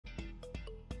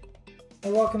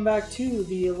And welcome back to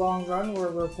the long run where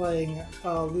we're playing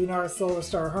Lunar Solar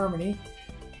Star Harmony.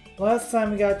 Last time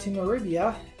we got to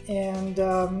Meribia, and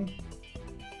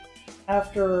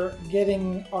after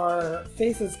getting our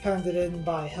faces pounded in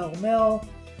by Hell Mel,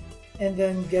 and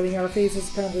then getting our faces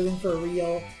pounded in for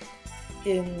real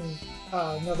in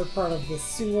another part of the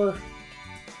sewer,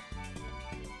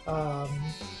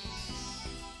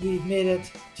 we've made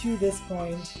it to this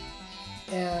point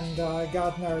and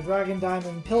gotten our Dragon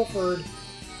Diamond pilfered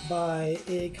by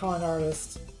a con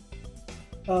artist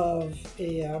of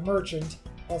a merchant.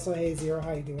 Also, hey Zero,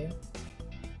 how you doing?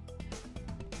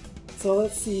 So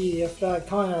let's see if that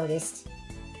con artist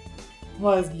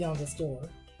lies beyond this door.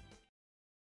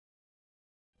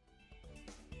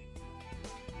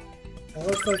 That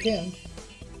looks like him.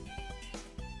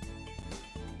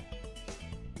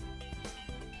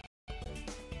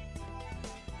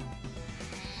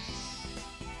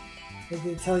 Did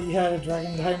they tell you had a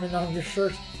Dragon Diamond on your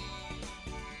shirt?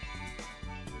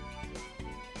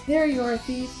 There you are,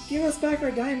 thief! Give us back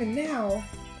our diamond now!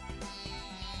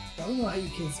 I don't know how you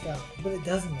kids found it, but it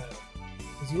doesn't matter.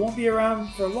 Because you won't be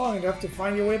around for long enough to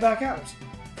find your way back out.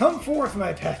 Come forth,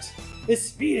 my pet! It's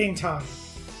speeding time!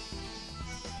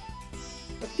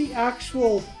 What the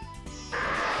actual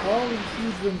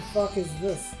polyhedron fuck is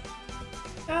this?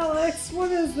 Alex,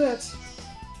 what is that?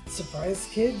 Surprise,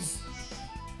 kids?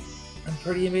 I'm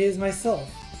pretty amazed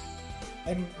myself.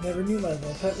 I never knew my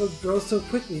little pet would grow so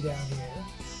quickly down here.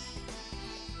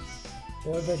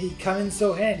 Or that he'd come in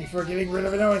so handy for getting rid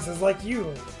of annoyances like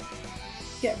you.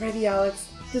 Get ready, Alex.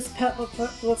 This pet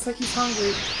looks like he's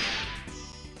hungry.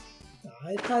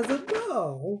 It has a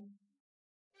bow.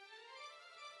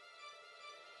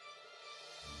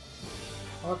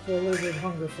 Aqua Lizard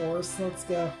Hunger Force. Let's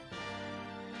go.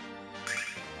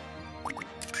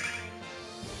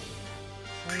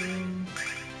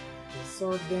 The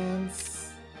sword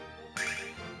dance.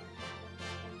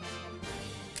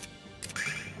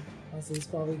 Also, it's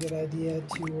probably a good idea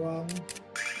to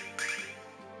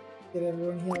get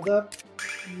everyone healed up.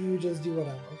 You just do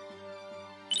whatever.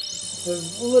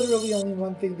 There's literally only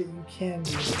one thing that you can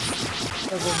do.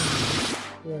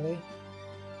 Really.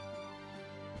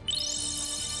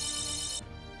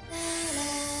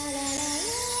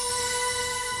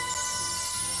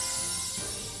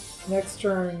 Next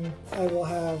turn, I will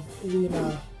have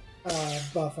Luna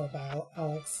buff up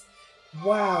Alex.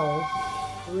 Wow,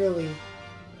 really?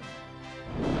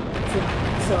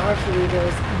 So actually,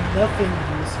 there's nothing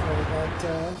useful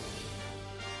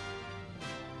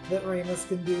that Ramus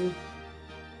can do.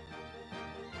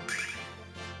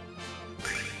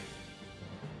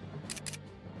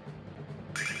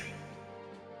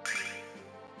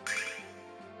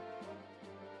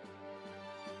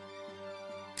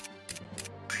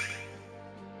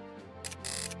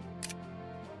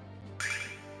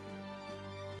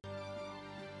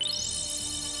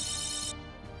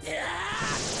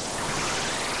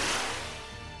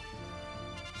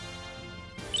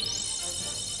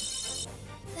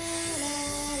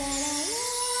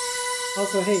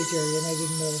 Also, hey Jerry, and I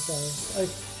didn't notice that.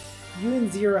 You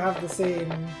and Zero have the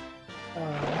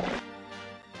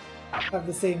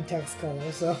same text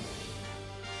color, so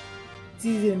it's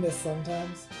easy to miss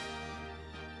sometimes.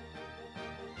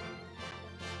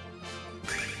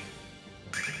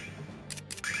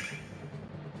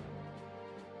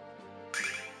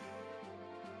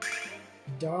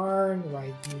 Darn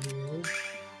right you do.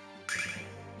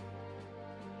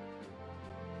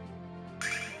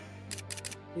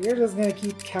 You're just gonna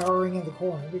keep cowering in the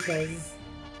corner because,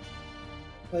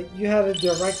 like, you had a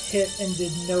direct hit and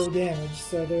did no damage,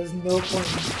 so there's no point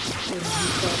in you trying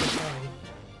to fight.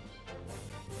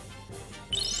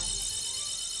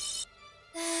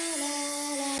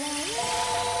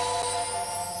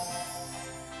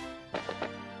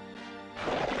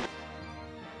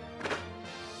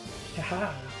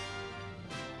 Haha.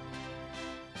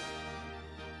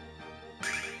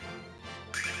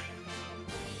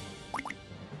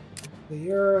 So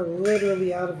you're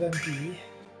literally out of MP.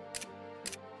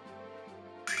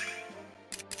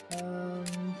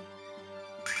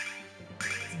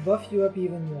 Let's buff you up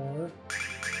even more.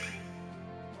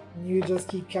 And you just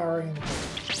keep cowering in the corner.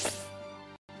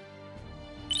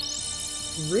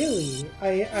 Really?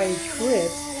 I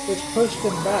crit, which pushed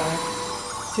him back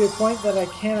to a point that I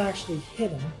can't actually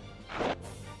hit him.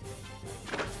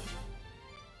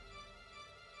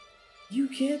 You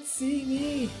can't see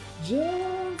me,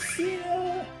 John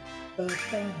Cena. Ba,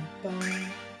 ba, ba.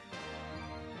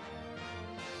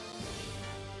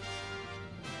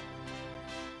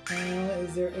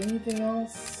 Is there anything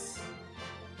else?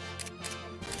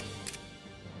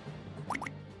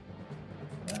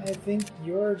 I think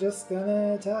you're just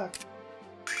gonna attack.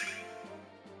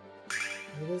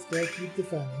 You're just gonna keep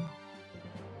defending.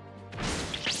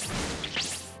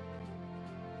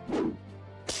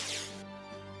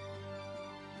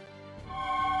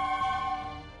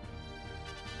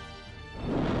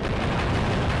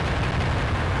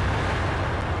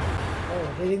 Oh,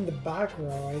 hitting the back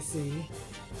row, I see.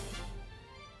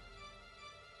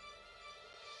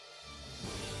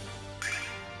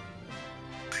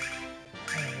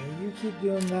 Keep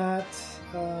doing that.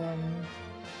 I'll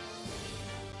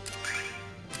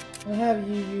have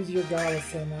you use your Goddess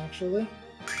Sim actually,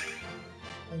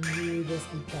 and you just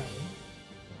keep counting.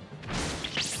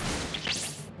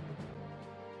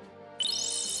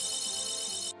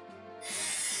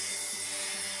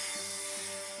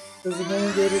 Does the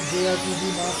mandated JRPG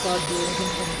mascot do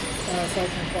anything from aside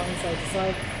from flying side to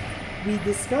side? We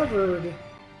discovered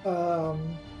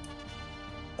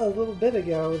a little bit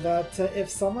ago that if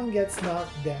someone gets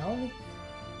knocked down,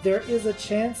 there is a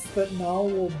chance that Null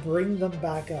will bring them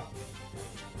back up.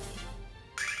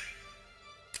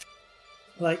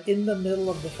 Like in the middle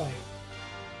of the fight.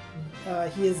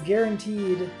 He is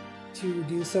guaranteed to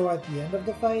do so at the end of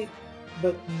the fight,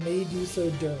 but may do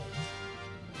so during.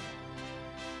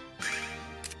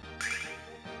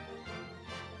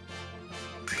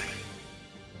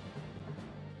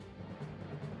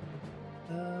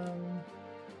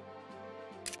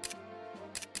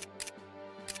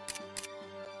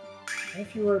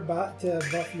 If you were about to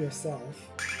buff yourself.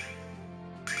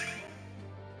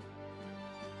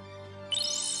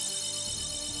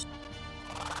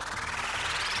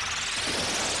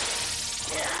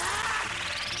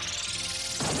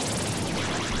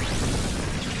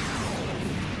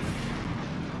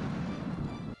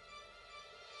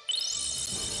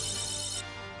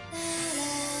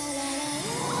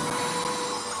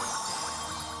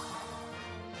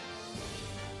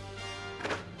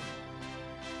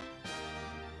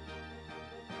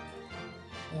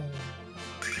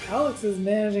 Alex is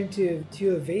managing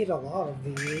to evade a lot of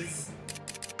these.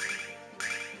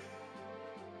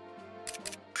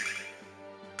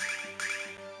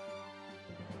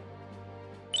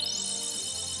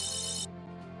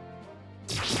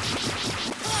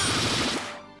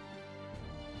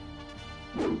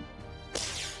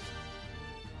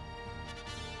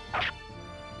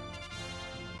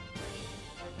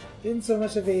 Didn't so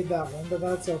much evade that one, but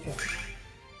that's okay.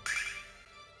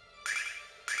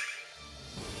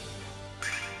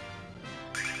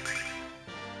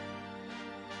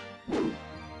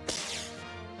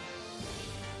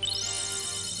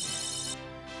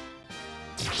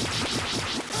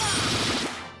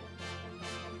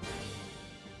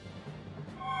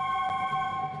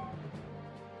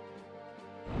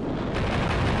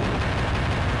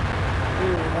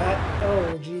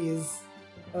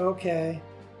 Okay,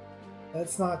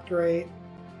 that's not great.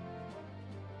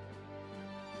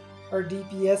 Our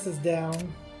DPS is down.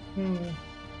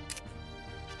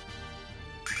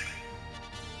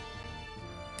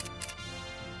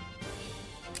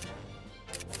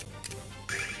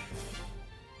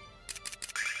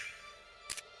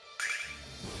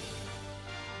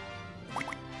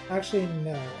 Actually,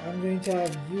 no. I'm going to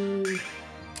have you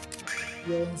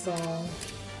healing song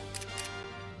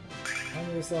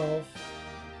on yourself.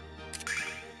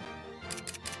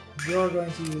 You're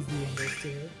going to use the English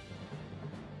tier.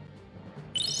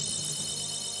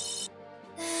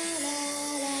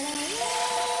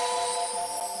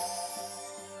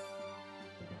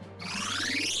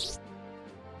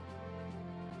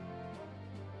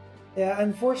 Yeah,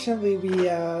 unfortunately,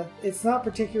 it's not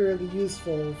particularly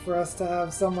useful for us to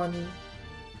have someone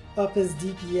up his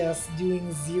DPS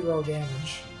doing 0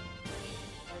 damage.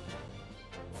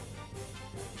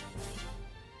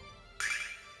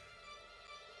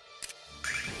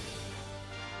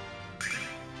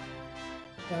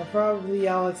 Now, probably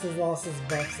Alex has lost his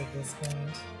buffs at this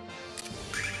point.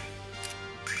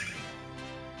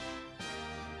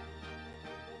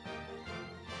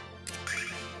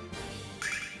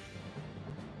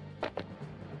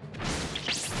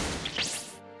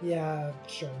 Yeah,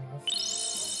 sure enough.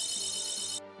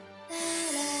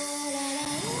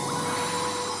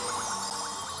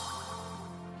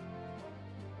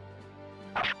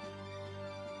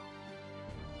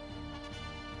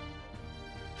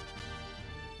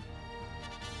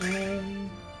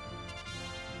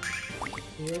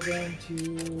 We're going to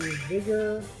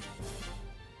Vigor.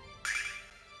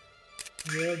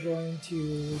 We're going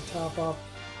to top up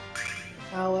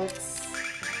Alex.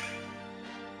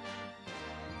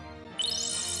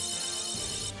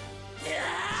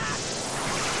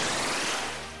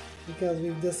 Because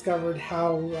we've discovered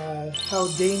how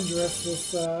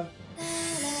dangerous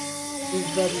His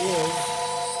buddy is.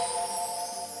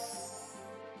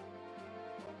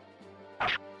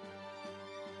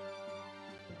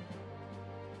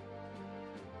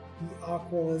 The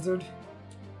Aqua Lizard.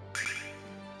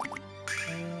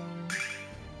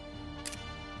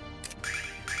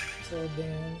 Sword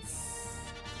Dance.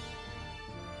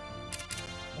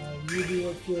 You do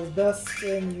what feels best,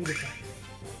 and you defend.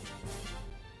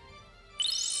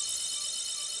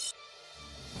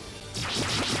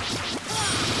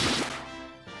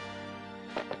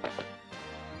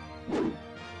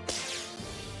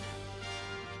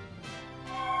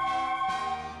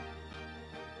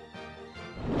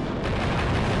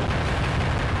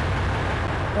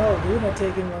 Oh, Luna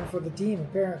taking one for the team,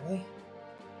 apparently.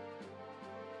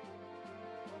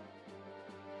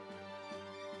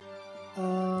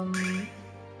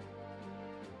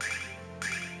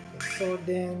 Sword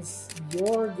Dance,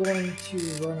 you're going to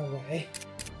run away.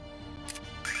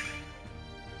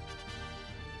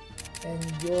 And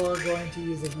you're going to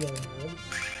use a healing word.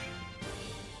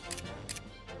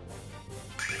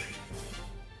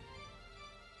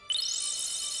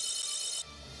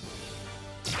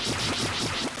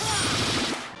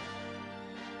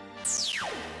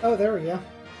 Oh, there we go.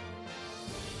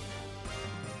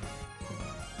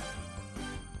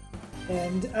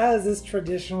 And as is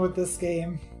tradition with this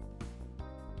game,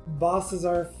 bosses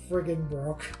are friggin'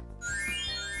 broke.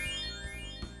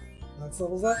 Max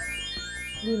levels up,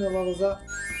 Luna levels up,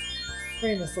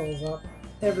 Ramus levels up,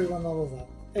 everyone levels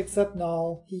up. Except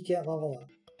Null, he can't level up.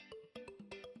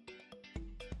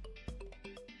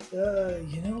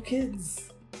 You know kids,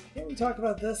 can't we talk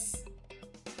about this?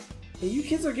 Hey, you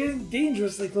kids are getting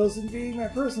dangerously close to invading my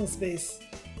personal space.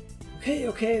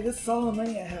 Okay, this is all the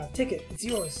money I have. Take it, it's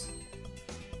yours.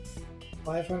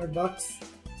 500 bucks.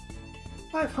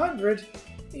 500?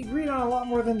 You agreed on a lot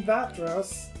more than that,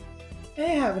 Dross. I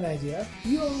have an idea.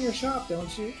 You own your shop,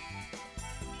 don't you?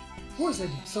 Of course I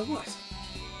do, so what?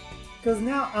 Because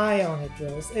now I own it,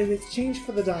 Dross, in exchange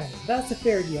for the diamond. That's a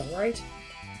fair deal, right?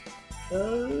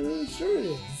 Sure it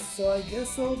is. So I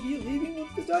guess I'll be leaving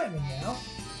with the diamond now.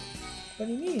 What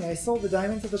do you mean? I sold the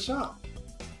diamond to the shop.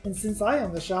 And since I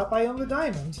own the shop, I own the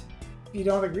diamond. If you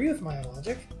don't agree with my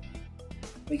logic,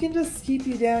 we can just keep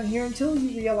you down here until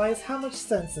you realize how much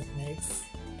sense it makes.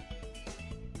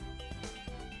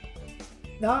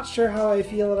 Not sure how I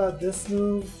feel about this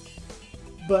move,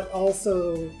 but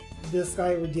also this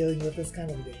guy we're dealing with is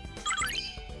kind of a dick.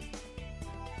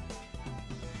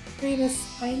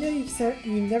 Ramus, I know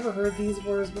you've never heard these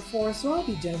words before, so I'll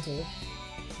be gentle.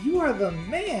 You are the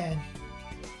man!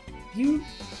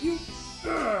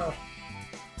 Ugh.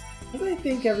 Because I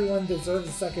think everyone deserves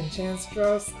a second chance,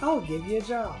 Dross, I'll give you a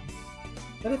job.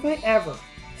 But if I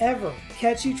ever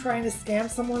catch you trying to scam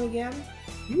someone again,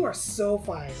 you are so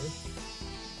fired.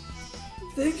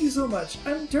 Thank you so much.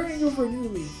 I'm turning over a new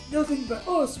leaf. Nothing but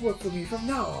honest work for me from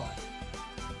now on.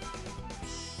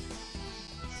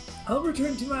 I'll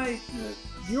return to my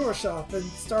viewer shop and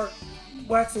start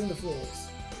waxing the floors.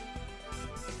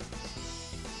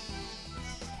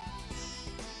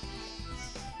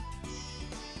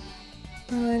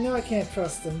 I know I can't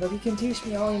trust him, but he can teach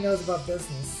me all he knows about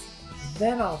business.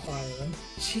 Then I'll fire him.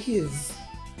 Jeez.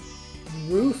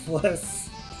 Ruthless.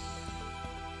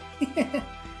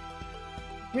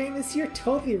 Ramus, you're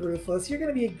totally ruthless. You're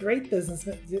gonna be a great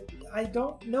businessman. I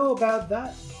don't know about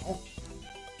that now.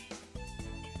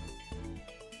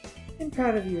 I'm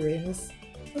proud of you, Ramus.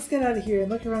 Let's get out of here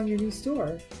and look around your new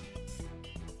store.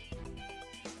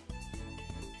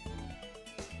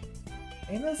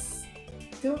 Ramus?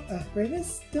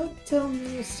 Ramus, don't tell me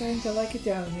you're starting to like it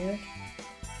down here.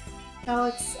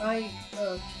 Alex, forget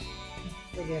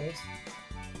it.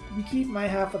 You can keep my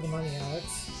half of the money,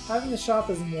 Alex. Having the shop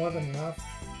is more than enough.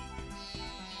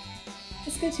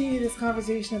 Let's continue this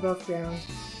conversation above ground.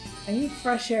 I need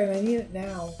fresh air and I need it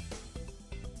now.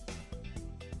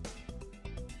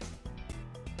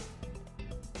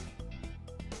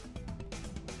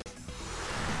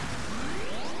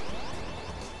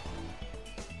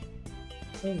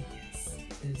 Oh yes,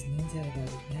 there's no doubt about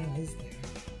it now, is there?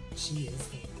 She is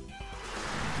there.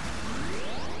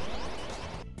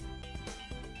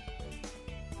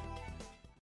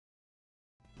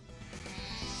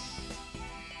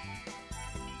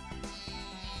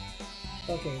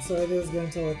 Okay, so it is going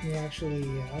to let me actually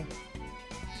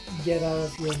get out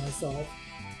of here myself,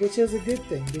 which is a good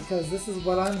thing, because this is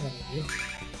what I'm going to do.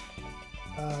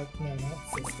 No, not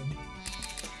system.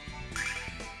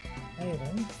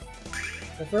 Item.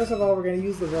 But first of all, we're going to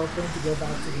use the rope ring to go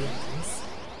back to the entrance.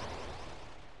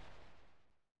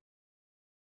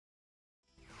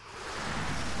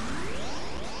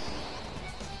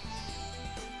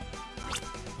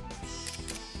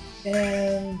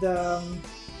 And,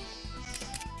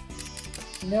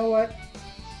 you know what?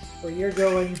 Where you're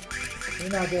going, you're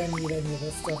not gonna need any of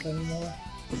this stuff anymore.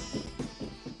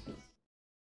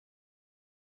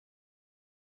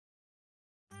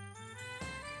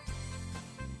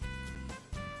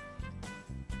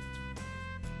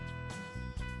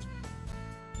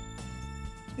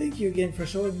 Thank you again for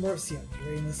showing mercy on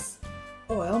me, Ramus.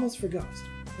 Oh, I almost forgot.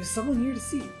 There's someone here to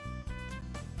see you.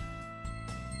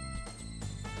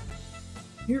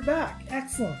 You're back!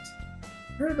 Excellent!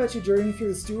 Heard about your journey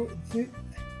through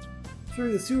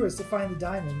the sewers to find the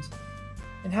diamond,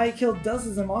 and how you killed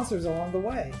dozens of monsters along the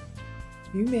way.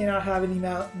 You may not have any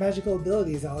magical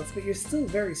abilities, Alex, but you're still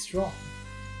very strong.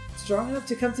 Strong enough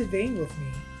to come to Vane with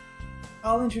me.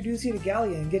 I'll introduce you to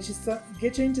Gallia and get you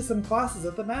into some classes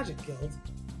at the Magic Guild.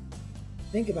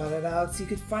 Think about it, Alex. You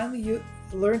could finally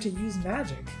learn to use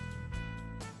magic.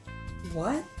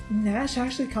 What? Nash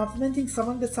actually complimenting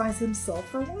someone besides himself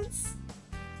for once?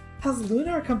 Has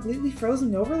Lunar completely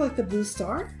frozen over like the blue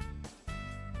star?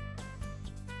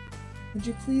 Would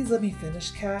you please let me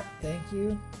finish, Cat? Thank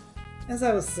you. As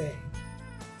I was saying,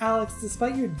 Alex,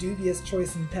 despite your dubious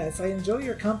choice in pets, I enjoy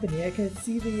your company. I can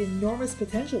see the enormous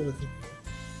potential within you.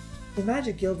 The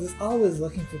Magic Guild is always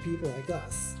looking for people like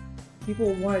us.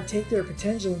 People who want to take their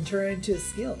potential and turn it into a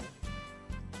skill.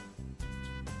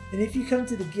 And if you come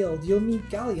to the guild, you'll meet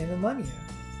Gallia and Lemia.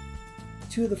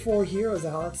 2 of the 4 heroes,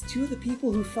 Alex, 2 of the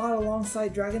people who fought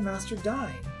alongside Dragon Master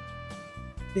Dyne.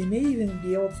 They may even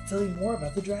be able to tell you more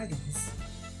about the dragons.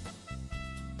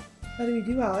 How do we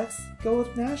do, Alex? Go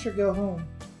with Nash or go home?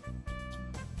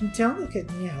 Don't look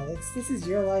at me, Alex. This is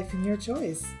your life and your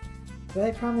choice. But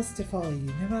I promise to follow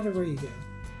you, no matter where you go.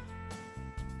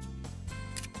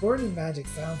 Learning magic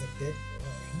sounds a bit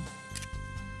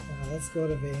boring. Let's go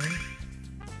to Vane.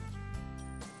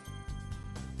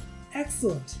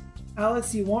 Excellent!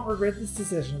 Alex, you won't regret this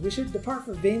decision. We should depart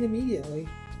for Vane immediately.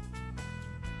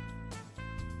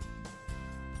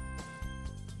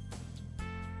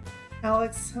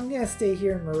 Alex, I'm gonna stay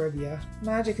here in Meribia.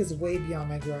 Magic is way beyond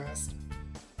my grasp.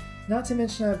 Not to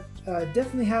mention I've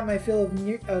definitely had my fill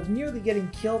of nearly getting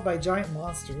killed by giant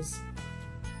monsters.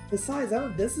 Besides, I'm a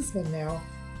businessman now.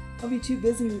 I'll be too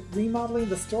busy remodeling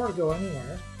the store to go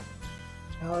anywhere.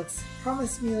 Alex,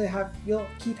 promise me you'll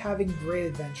keep having great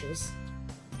adventures.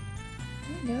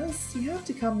 Ramus, you have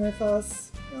to come with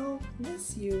us. I'll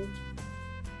miss you.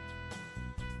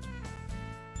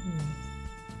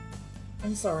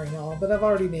 I'm sorry and all, but I've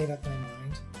already made up my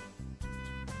mind.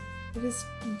 It is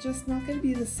just not going to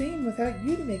be the same without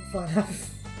you to make fun of.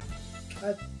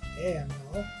 God damn,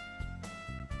 no.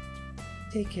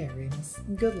 Take care, Ramus,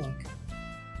 and good luck.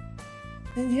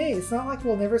 And hey, it's not like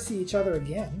we'll never see each other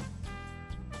again.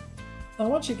 I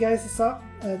want you guys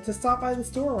to stop by the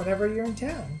store whenever you're in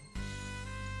town.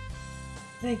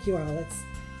 Thank you, Alex.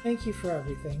 Thank you for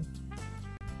everything.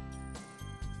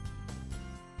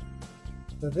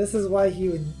 So this is why he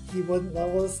wouldn't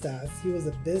level his stats. He was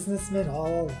a businessman all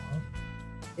along.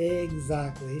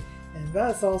 Exactly. And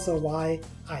that's also why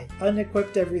I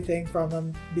unequipped everything from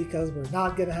him, because we're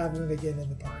not going to have him again in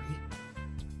the party.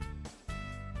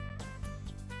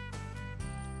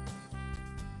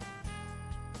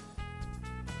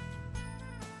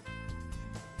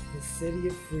 The City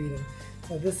of Freedom.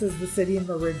 Now this is the city in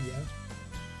Meribia.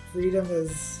 Freedom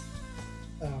is...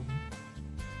 I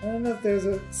don't know if there's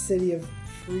a city of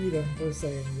freedom per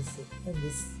se in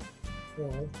this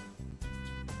world.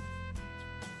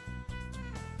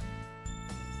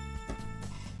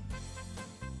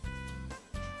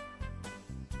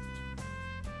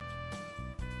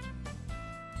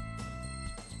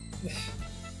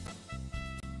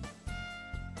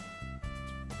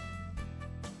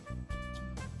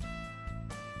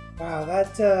 Wow,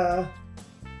 that,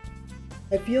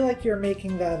 I feel like you're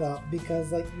making that up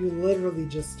because, like, you literally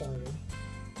just started.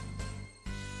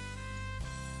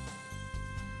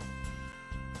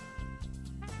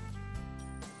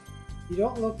 You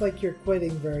don't look like you're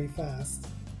quitting very fast.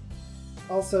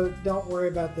 Also, don't worry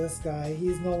about this guy.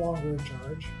 He's no longer in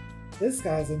charge. This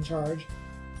guy's in charge,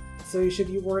 so you should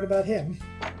be worried about him.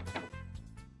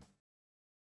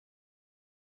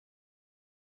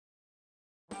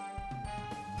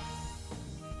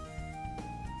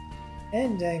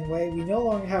 And dang way, we no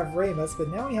longer have Ramus, but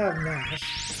now we have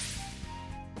Nash.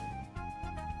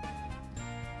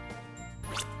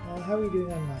 How are we doing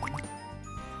on money?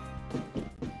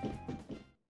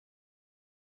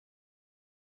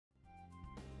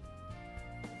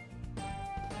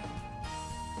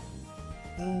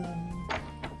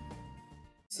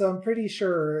 So I'm pretty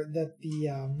sure that the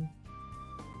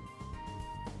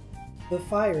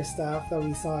fire staff that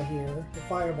we saw here, the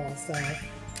fireball staff,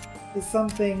 is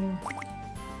something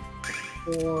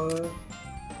for...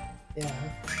 yeah.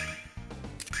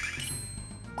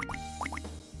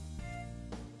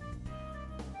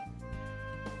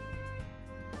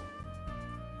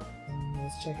 And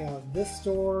let's check out this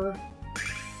store and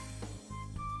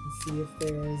see if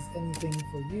there's anything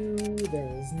for you.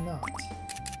 There is not.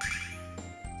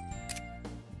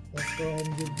 Let's go ahead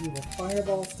and give you the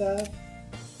fireball staff.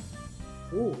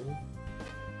 Ooh.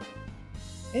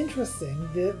 Interesting.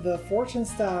 The fortune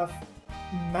staff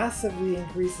massively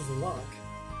increases luck.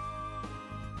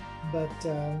 But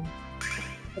I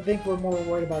think we're more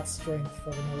worried about strength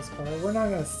for the most part. We're not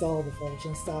going to sell the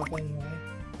fortune staff anyway.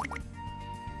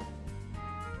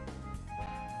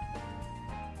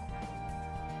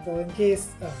 So in case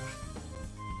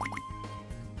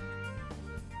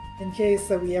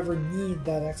that we ever need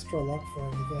that extra luck for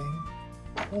anything,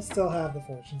 we'll still have the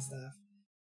fortune staff.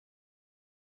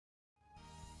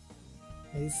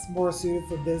 Is more suited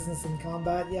for business and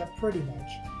combat? Yeah, pretty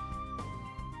much.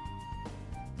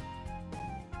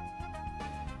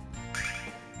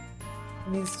 I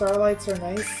mean, starlights are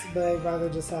nice, but I'd rather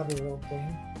just have a real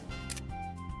queen.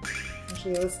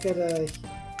 Actually, let's get another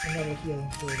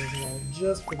healing fluid as well,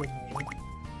 just for good measure.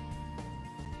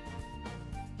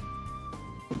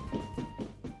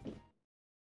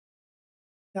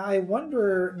 Now, I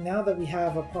wonder, now that we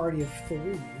have a party of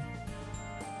 3,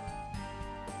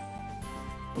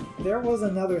 there was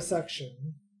another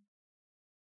section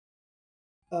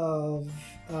of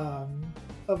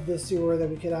the sewer that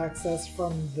we could access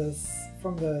from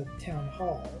the town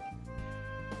hall,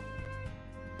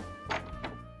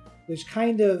 which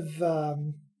kind of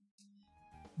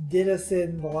did us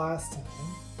in the last time.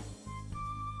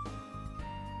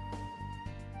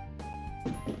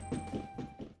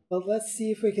 But let's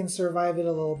see if we can survive it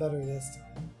a little better this time.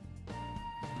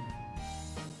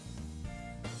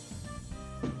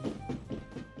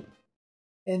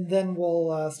 And then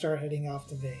we'll start heading off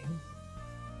to Vane.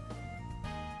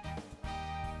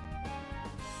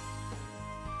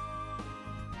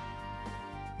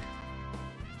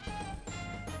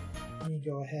 Let me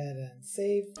go ahead and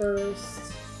save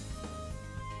first.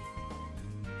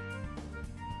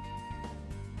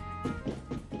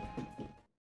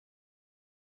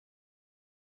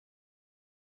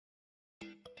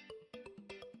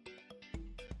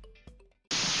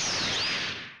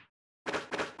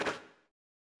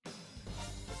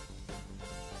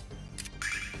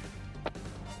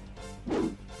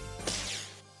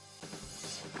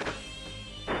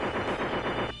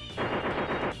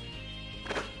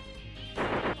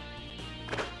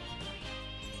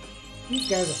 These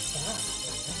guys are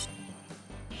fast,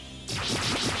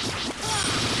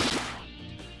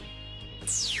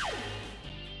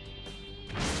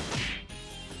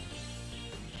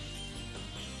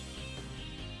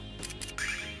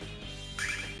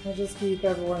 I'll just keep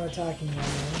everyone attacking one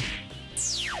way.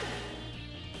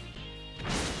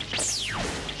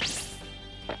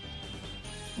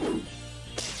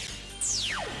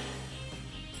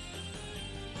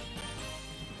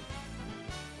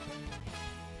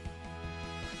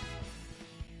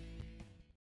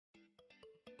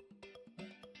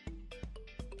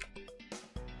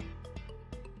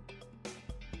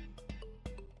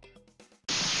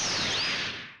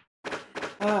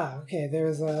 Ah, okay,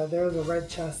 there's a red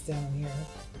chest down here.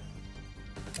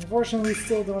 Unfortunately, we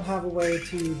still don't have a way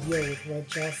to deal with red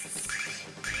chests.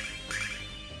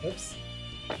 Oops.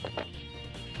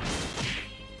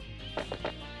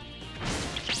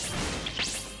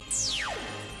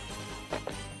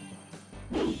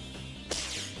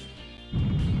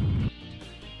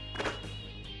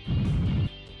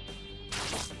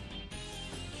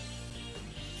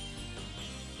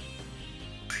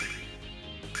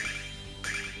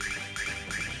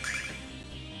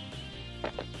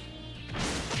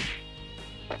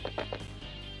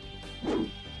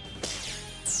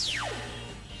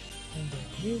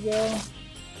 You go.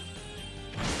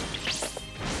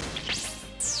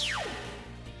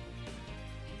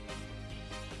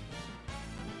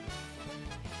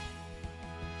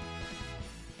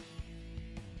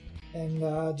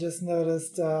 And just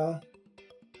noticed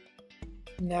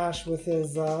Nash with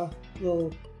his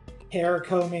little hair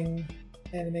combing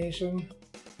animation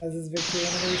as his victory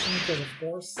animation, because of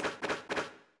course.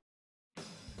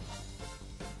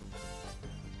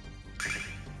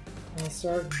 I'll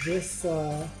start this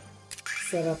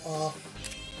setup off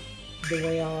the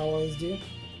way I always do.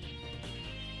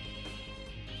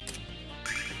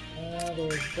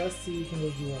 There's Dusty, you can go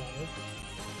do whatever.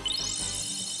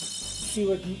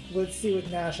 Let's see what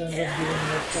Nash ends up doing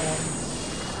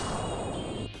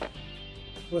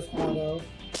with Otto.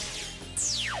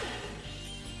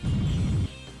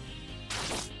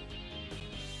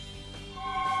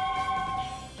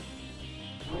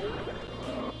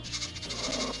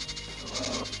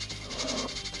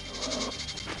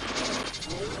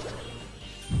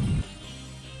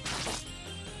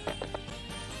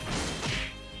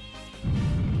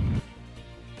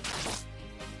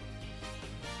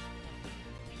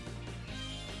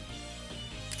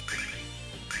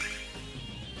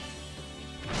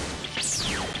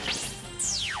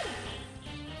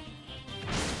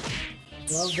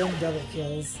 Love them double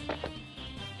kills.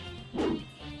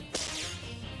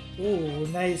 Ooh,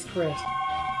 nice crit.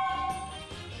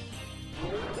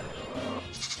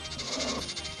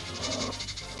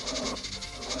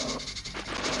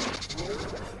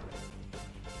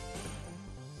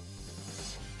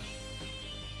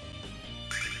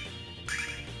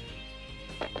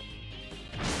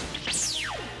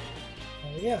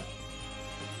 There we go.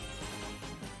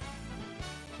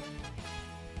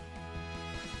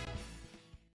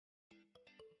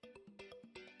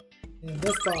 In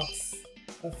this box,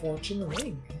 a fortune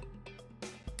ring.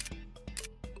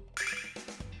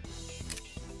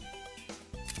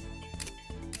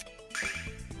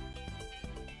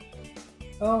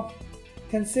 Well,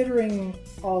 considering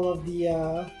all of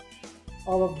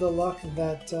the luck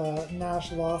that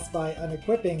Nash lost by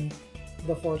unequipping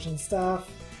the fortune staff,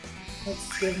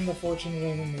 let's give him the fortune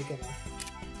ring and make it up.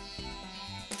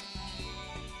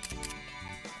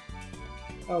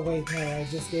 Oh wait, no, I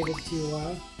just gave it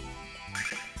to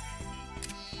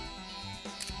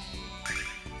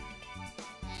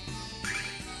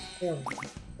there we go.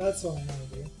 That's what I'm gonna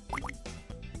do.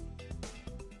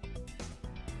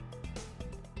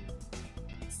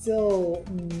 Still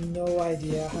no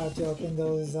idea how to open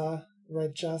those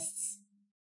red chests.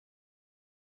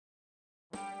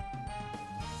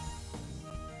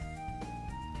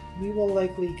 We will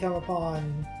likely come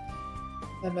upon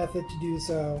a method to do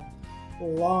so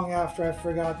long after I've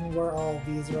forgotten where all of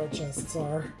these red chests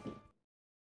are.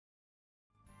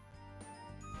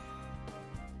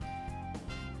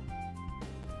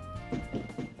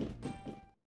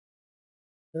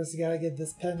 First you gotta get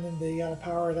this pendant, then you gotta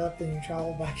power it up, then you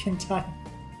travel back in time.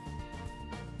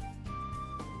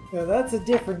 No, that's a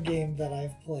different game that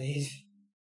I've played.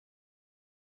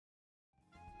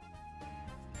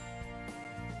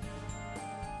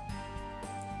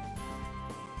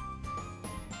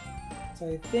 So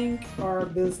I think our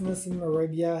business in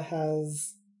Meribia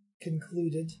has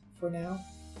concluded for now.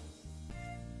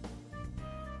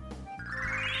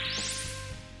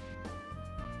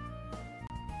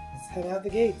 Head out the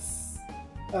gates.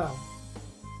 Oh.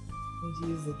 Need to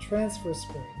use the transfer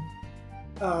spring.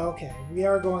 Oh, okay. We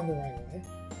are going the right way.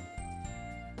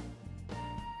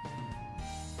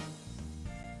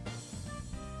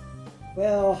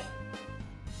 Well,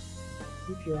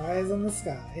 keep your eyes on the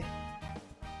sky.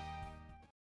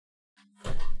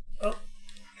 Oh.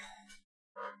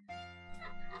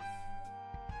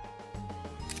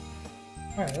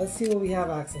 Alright, let's see what we have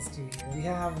access to here. We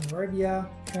have Meribia,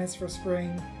 Transfer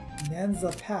Spring,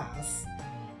 Menza Pass,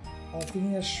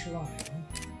 Althena Shrine.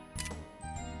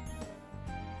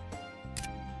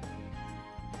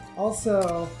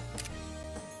 Also,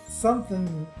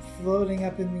 something floating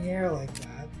up in the air like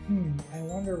that. I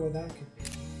wonder what that could be.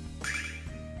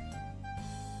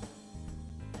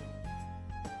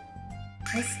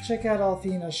 Let's check out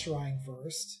Althena Shrine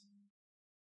first.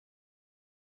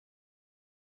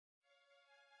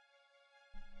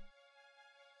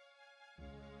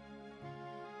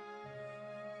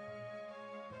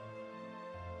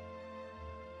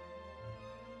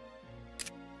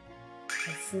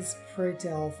 Let's pray to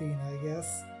Althena, I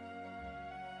guess.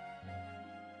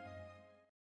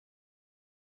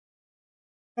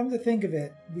 Come to think of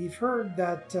it, we've heard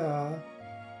that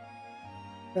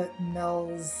that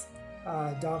Mel's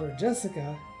daughter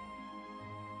Jessica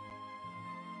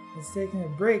is taking a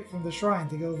break from the shrine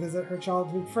to go visit her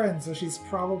childhood friend, so she's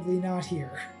probably not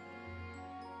here.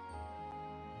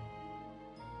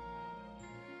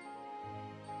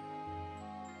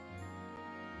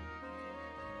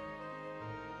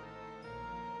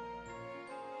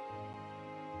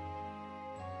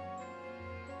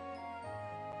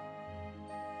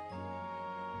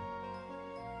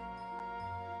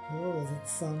 Oh, is it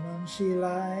someone she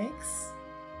likes?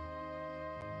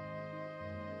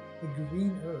 The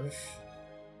green earth.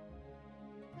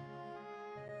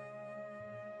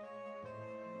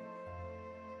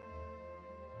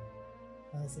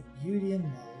 Has a beauty and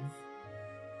love.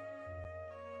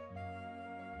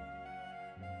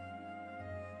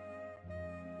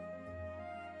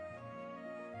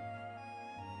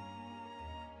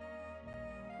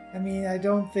 I mean, I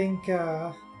don't think,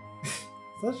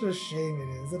 such a shame it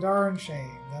is, a darn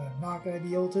shame, that I'm not going to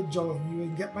be able to join you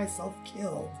and get myself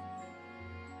killed.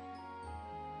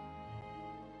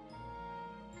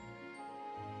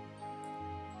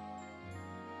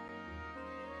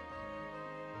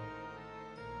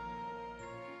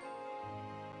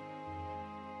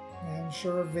 I'm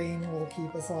sure Vane will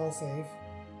keep us all safe.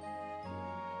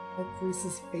 That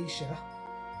Priestess Fascia.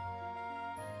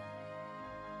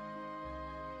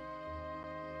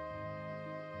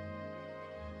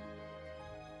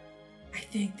 I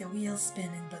think the wheel's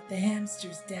spinning, but the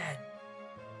hamster's dead.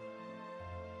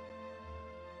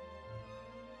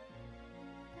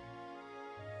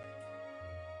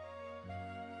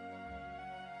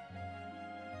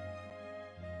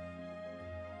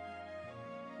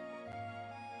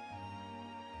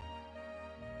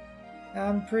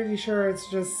 I'm pretty sure it's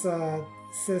just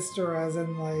sister as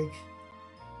in like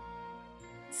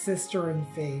sister in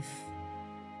faith.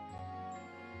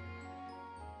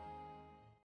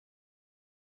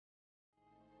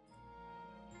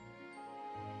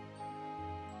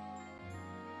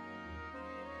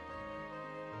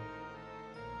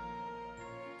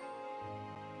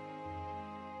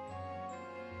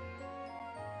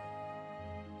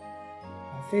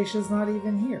 Facia's not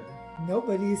even here.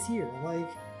 Nobody's here. Like,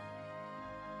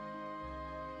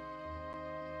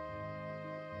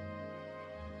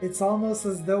 it's almost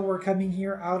as though we're coming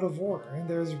here out of order, and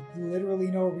there's literally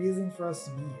no reason for us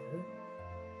to be here.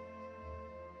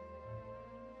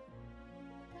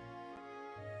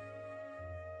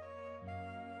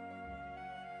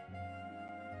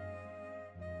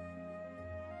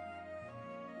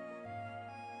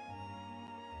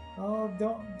 Oh,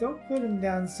 don't put him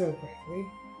down so quickly.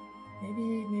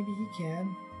 Maybe he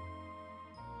can.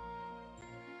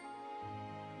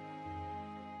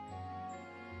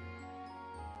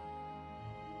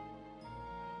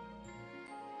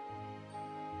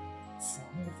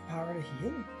 Someone with the power to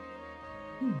heal?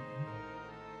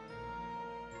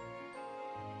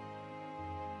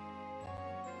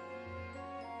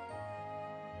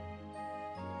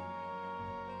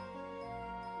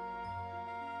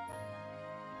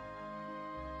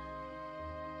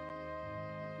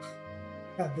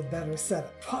 Got the better set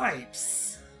of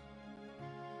pipes.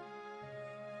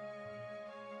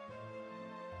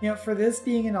 You know, for this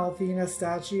being an Althena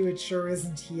statue, it sure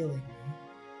isn't healing me.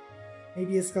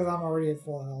 Maybe it's because I'm already at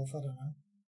full health, I don't know.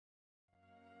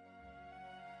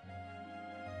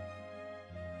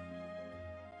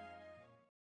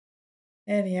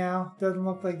 Anyhow, doesn't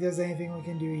look like there's anything we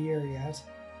can do here yet.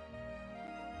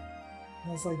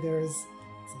 Looks like there's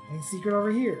something secret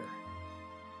over here.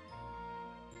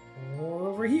 Or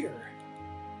over here.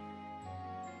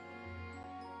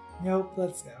 Nope,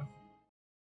 let's go.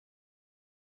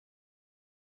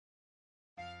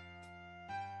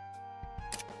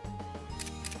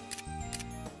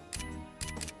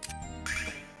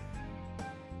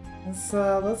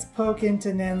 Let's poke into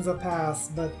Nanza Pass,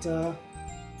 but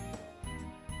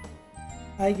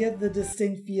I get the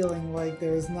distinct feeling like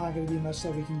there's not going to be much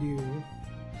that we can do.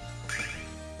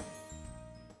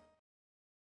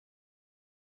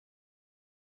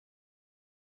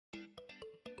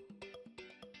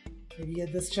 Maybe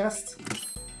get this chest.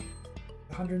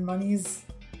 100 monies.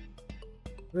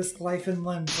 Risk life and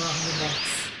limb for 100 bucks.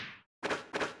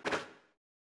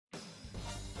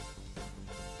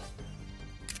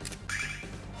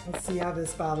 Let's see how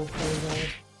this battle plays out.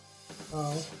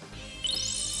 Oh.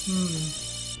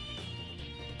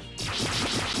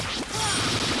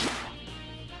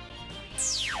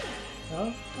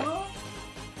 Oh? Oh?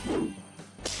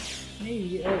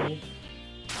 Maybe, oh.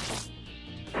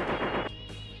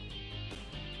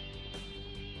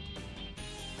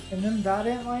 And then that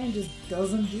antlion just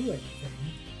doesn't do anything.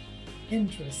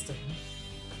 Interesting.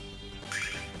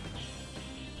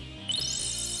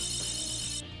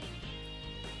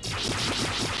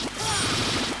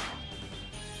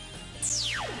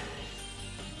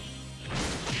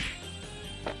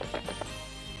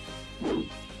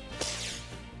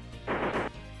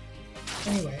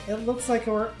 Anyway, it looks like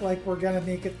we're gonna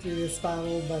make it through this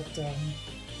battle, but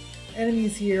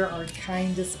enemies here are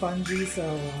kinda spongy,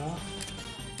 so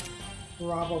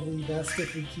probably best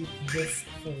if we keep this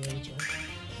for later.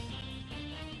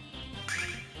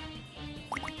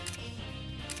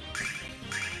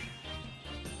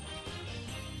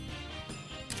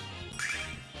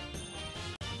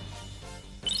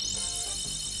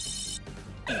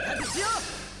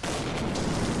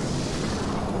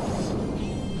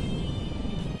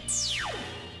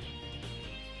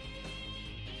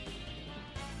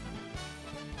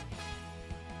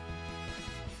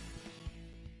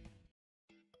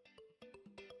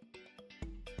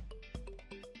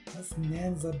 That's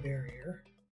Nanza barrier.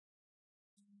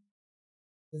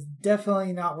 It's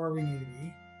definitely not where we need to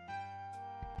be.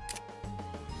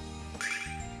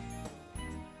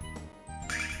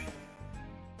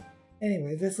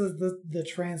 Anyway, this is the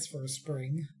transfer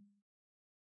spring.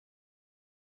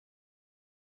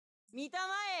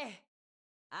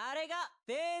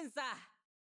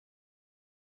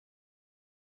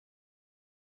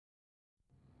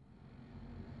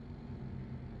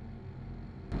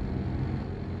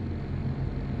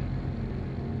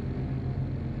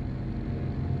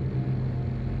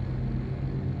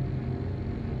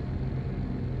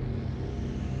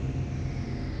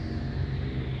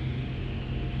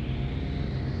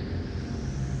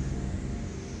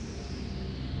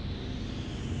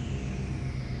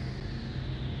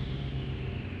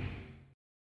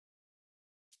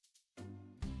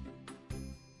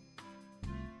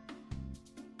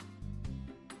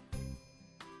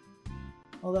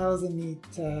 Well, that was a neat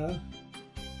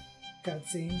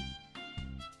cutscene.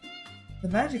 The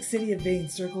magic city of Vane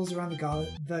circles around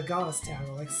the goddess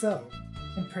tower like so,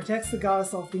 and protects the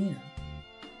goddess Althena.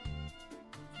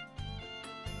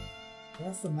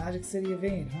 That's the magic city of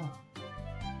Vane, huh?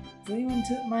 Does anyone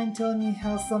mind telling me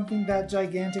how something that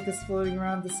gigantic is floating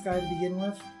around the sky to begin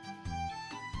with?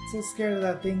 I'm so scared of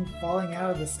that thing falling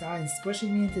out of the sky and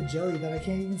squishing me into jelly that I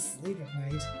can't even sleep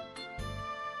at night.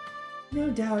 No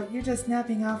doubt, you're just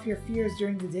napping off your fears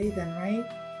during the day then, right?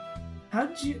 How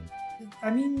did you...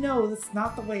 I mean, no, that's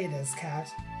not the way it is,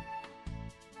 Cat.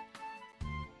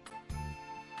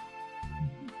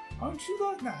 Aren't you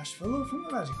that Nash fellow from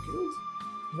the Magic Guild?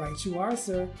 Right you are,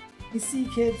 sir. You see,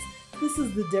 kids, this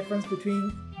is the difference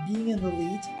between being an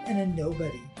elite and a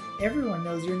nobody. Everyone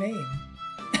knows your name.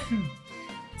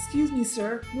 Excuse me,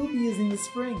 sir. We'll be using the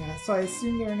spring, so I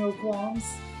assume there are no qualms.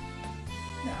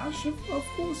 Nash, of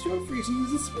course you're free to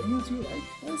use the spring as you like.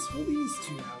 As for these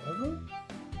two, however...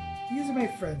 These are my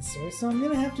friends, sir, so I'm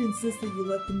gonna have to insist that you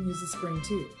let them use the spring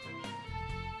too.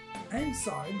 I'm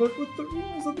sorry, but with the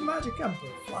rumors of the Magic Emperor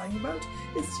flying about,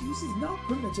 its use is not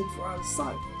permitted for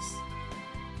outsiders.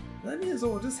 Lemia's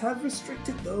orders have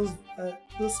restricted those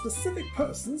specific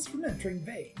persons from entering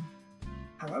Vane.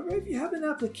 However, if you have an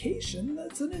application,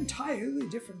 that's an entirely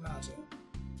different matter.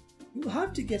 You'll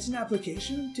have to get an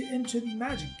application to enter the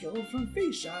Magic Guild from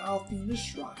Phaecia at Althena's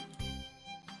shrine.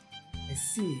 I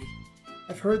see.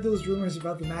 I've heard those rumors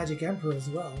about the Magic Emperor as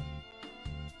well.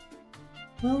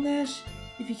 Well, Nash,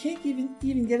 if you can't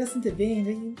even get us into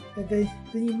Vane, then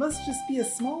you must just be a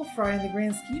small fry in the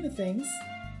grand scheme of things.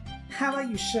 How about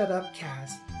you shut up, Cat?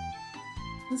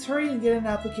 Let's hurry and get an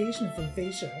application from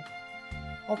Phaecia.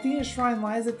 Althena's shrine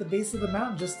lies at the base of the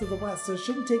mountain just to the west, so it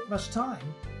shouldn't take much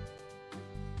time.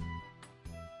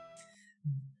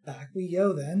 Back we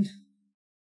go then.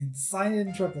 And sign it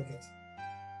in triplicate.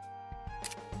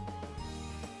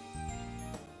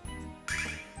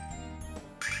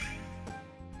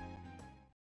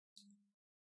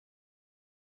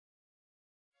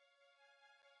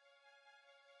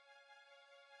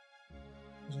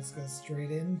 Just go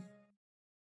straight in.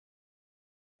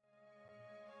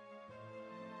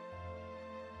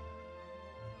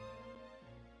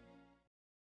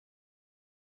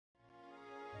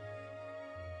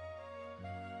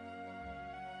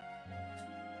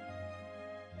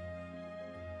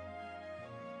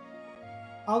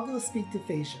 I'll go speak to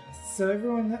Phaecia, so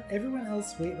everyone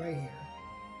else wait right here.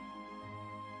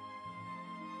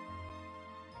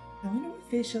 I wonder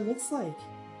what Phaecia looks like.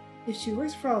 If she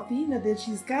works for Althena, then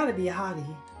she's gotta be a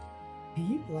hottie. Are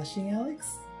you blushing,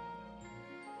 Alex?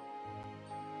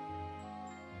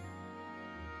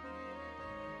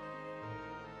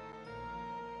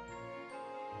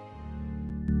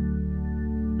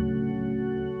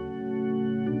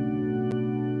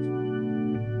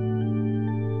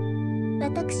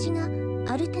私が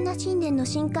アルテナ神殿の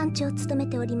神官長を務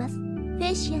めておりますフ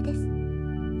ェイシアです。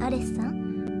アレスさ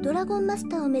ん、ドラゴンマス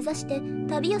ターを目指して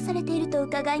旅をされていると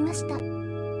伺いました。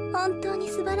本当に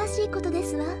素晴らしいことで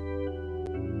すわ。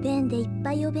ベンでいっ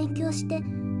ぱいお勉強して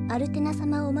アルテナ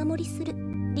様をお守りする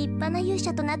立派な勇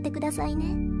者となってくださいね。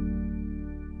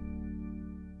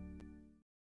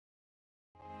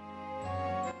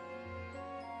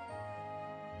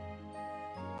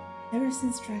Ever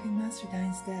since Dragon Master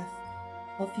Dine's death,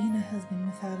 Althena has been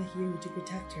without a hero to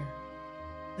protect her.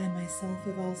 I myself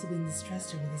have also been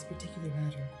distressed over this particular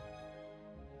matter.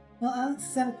 Well, Alex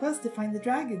is on a quest to find the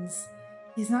dragons.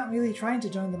 He's not really trying to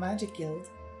join the Magic Guild.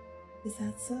 Is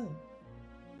that so?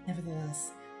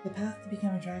 Nevertheless, the path to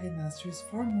become a Dragon Master is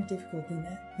far more difficult than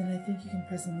I think you can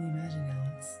presently imagine,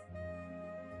 Alex.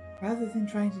 Rather than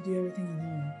trying to do everything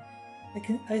alone,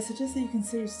 I suggest that you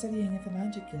consider studying at the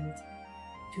Magic Guild.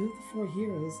 Two of the four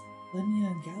heroes, Lemnia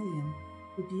and Galleon,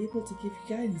 would be able to give you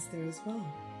guidance there as well.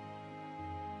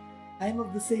 I am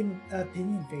of the same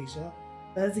opinion, Phaecia,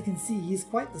 but as you can see, he's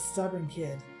quite the stubborn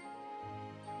kid.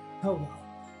 Oh well.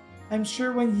 I'm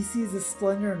sure when he sees the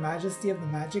splendor and majesty of the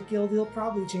Magic Guild, he'll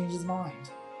probably change his mind.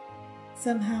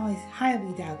 Somehow, I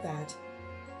highly doubt that.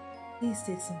 Please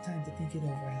take some time to think it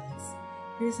over, Alex.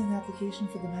 Here's an application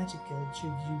for the Magic Guild should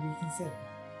you reconsider.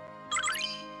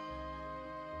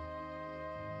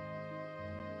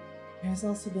 There has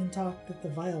also been talk that the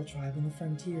Vile tribe on the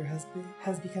frontier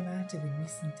has become active in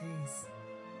recent days.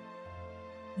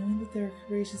 Knowing that there are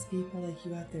courageous people like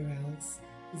you out there, Alex,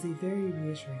 is a very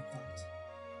reassuring thought.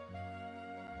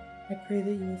 I pray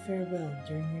that you will fare well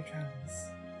during your travels.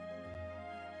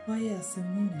 Why yes,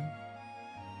 I'm Lunar.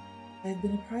 I have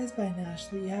been apprised by Nash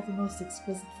that you have a most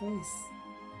exquisite voice.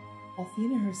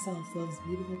 Althena herself loves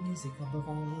beautiful music above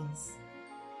all else.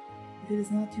 If If it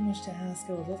is not too much to ask,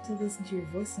 I would love to listen to your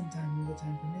voice sometime when the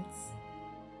time permits.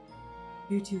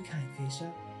 You're too kind, Phasia.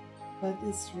 But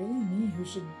it's really me who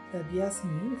should be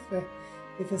asking you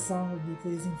if a song would be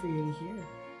pleasing for you to hear.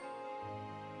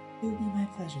 It would be my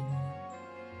pleasure, Luna.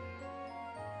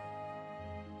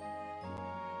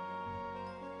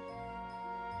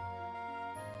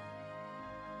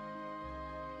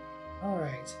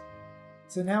 Alright,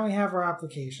 so now we have our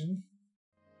application.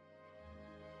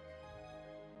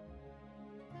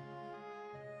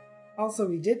 Also,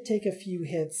 we did take a few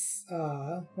hits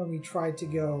when we tried to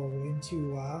go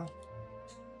into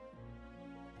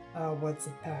what's a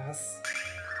pass.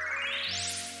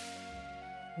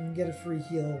 We can get a free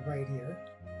heal right here.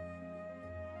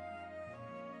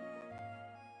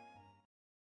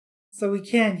 So we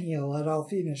can heal at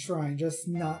Althena's Shrine, just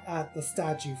not at the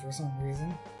statue for some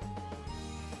reason.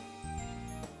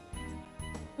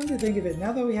 Come to think of it,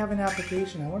 now that we have an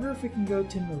application, I wonder if we can go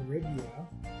to Meribia.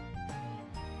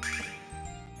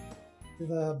 To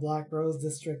the Black Rose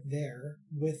District there,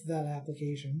 with that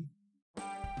application.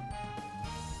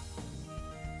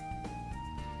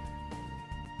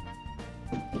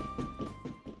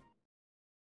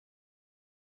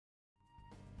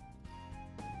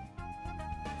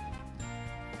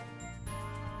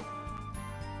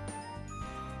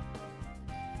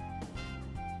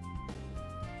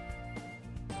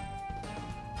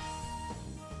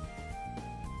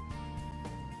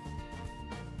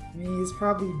 I mean, he's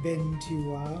probably been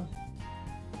to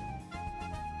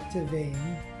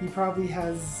Vane. He probably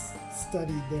has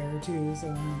studied there too,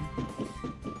 so...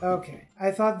 Okay,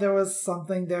 I thought there was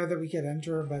something there that we could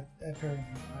enter, but apparently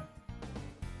not.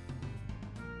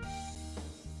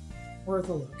 Worth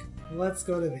a look. Let's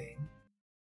go to Vane.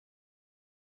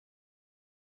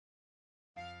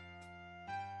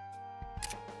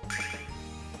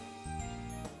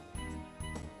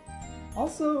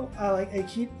 Also, I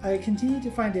continue to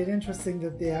find it interesting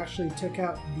that they actually took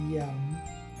out the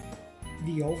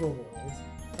overworld.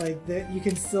 Like, that you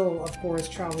can still, of course,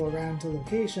 travel around to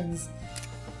locations,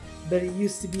 but it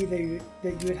used to be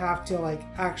that you would have to, like,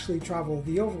 actually travel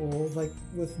the overworld, like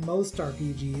with most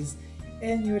RPGs,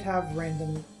 and you would have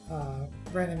random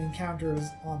encounters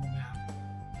on the map.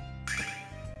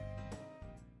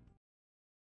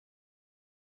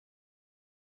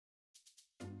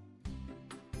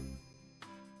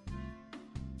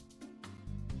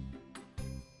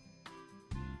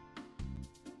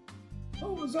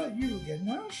 Oh, was that you again,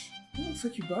 Nash? It looks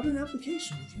like you brought an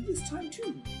application with you this time,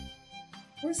 too.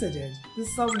 Of course I did.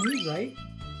 This is all we need, right?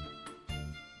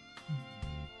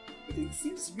 Everything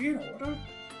seems to be in order.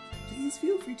 Please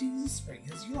feel free to use the spring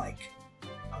as you like.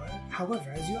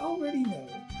 However, as you already know,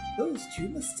 those two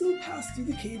must still pass through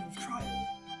the Cave of Trial.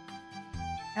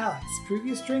 Alex, prove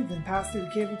your strength and pass through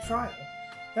the Cave of Trial.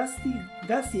 That's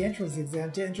the entrance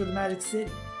exam to enter the Magic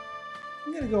City.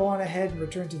 I'm gonna go on ahead and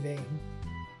return to Vane.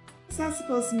 Is that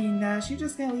supposed to mean, Nash, you're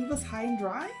just gonna leave us high and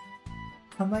dry?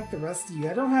 Unlike the rest of you,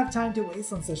 I don't have time to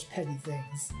waste on such petty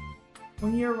things.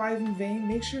 When you arrive in Vane,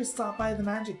 make sure to stop by the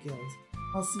Magic Guild.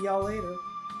 I'll see y'all later.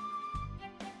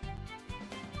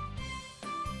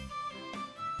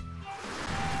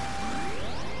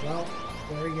 Well,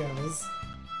 there he goes.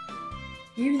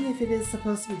 Even if it is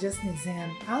supposed to be just an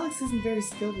exam, Alex isn't very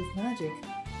skilled with magic.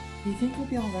 Do you think we'll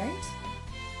be alright?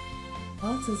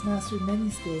 Alex has mastered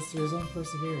many skills through his own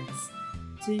perseverance,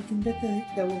 so you can bet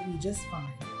that we'll be just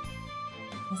fine.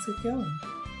 Let's get going.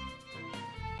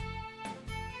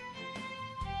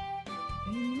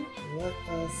 And let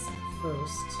us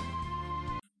first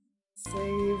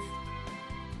save.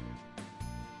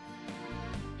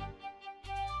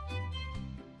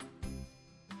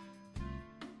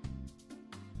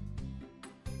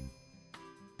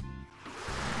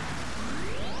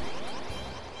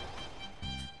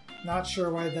 Not sure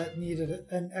why that needed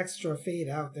an extra fade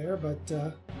out there, but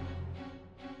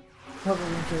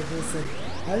Neverwinter will say,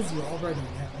 as you already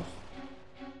know.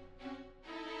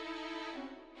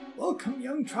 Welcome,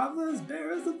 young travelers,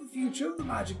 bearers of the future of the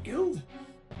Magic Guild.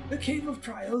 The Cave of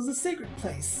Trial is a sacred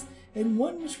place, and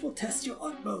one which will test your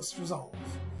utmost resolve.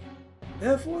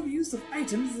 Therefore, the use of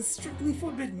items is strictly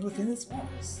forbidden within its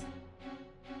walls.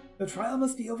 The trial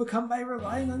must be overcome by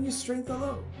relying on your strength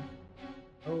alone.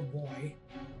 Oh boy.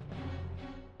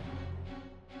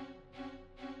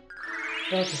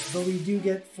 Okay, but we do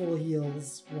get full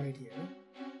heals right here.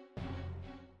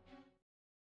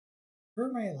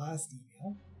 Per my last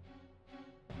email.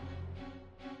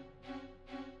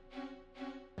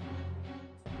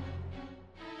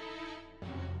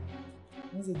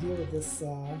 What's the deal with this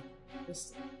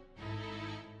crystal?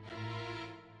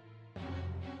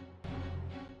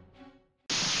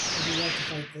 Would you like to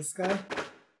fight this guy?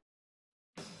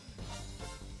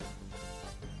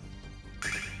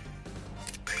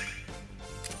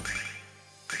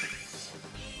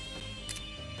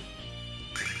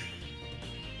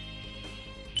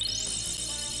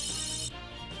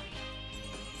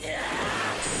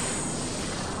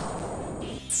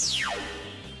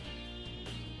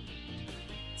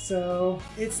 So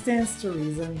it stands to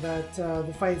reason that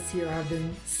the fights here have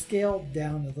been scaled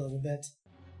down a little bit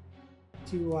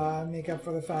to make up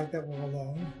for the fact that we're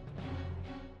alone.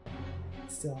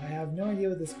 Still, I have no idea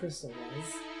what this crystal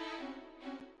was.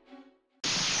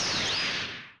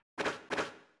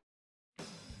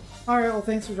 Alright, well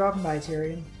thanks for dropping by,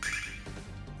 Tyrion.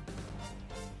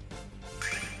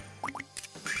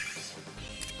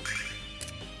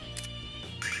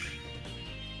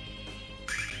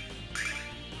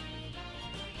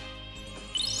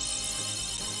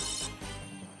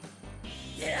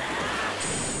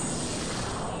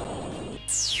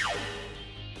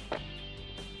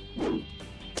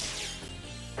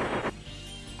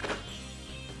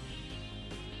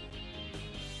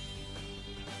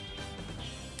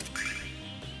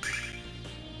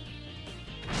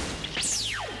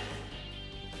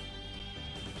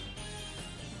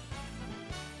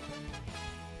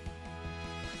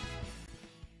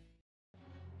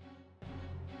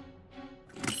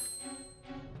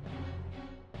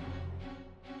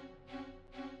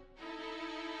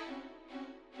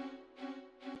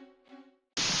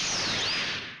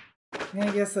 I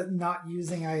guess that not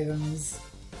using items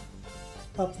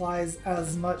applies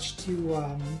as much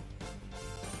to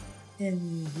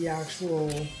in the actual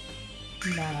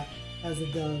map as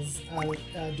it does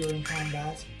during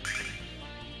combat.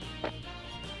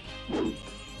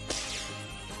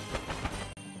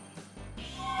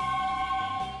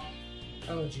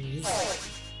 Oh jeez.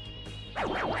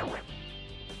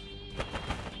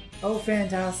 Oh,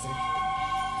 fantastic.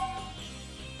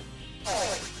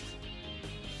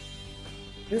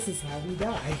 This is how we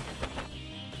die.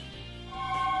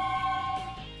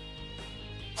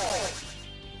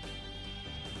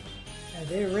 And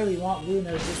they really want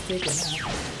Lunar to just take a nap.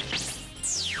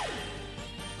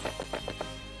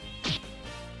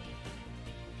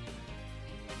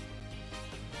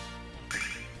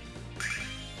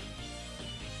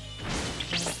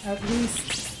 At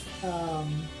least, oh,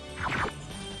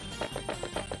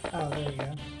 there we go.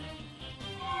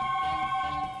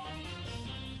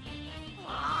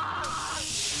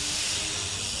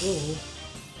 Ooh.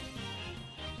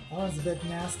 That one's a bit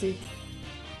nasty.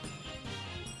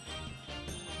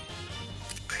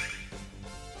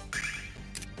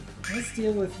 Let's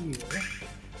deal with you.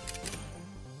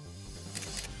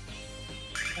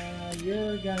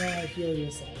 You're gonna heal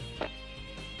yourself.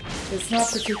 It's not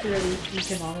particularly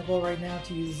economical right now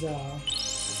to use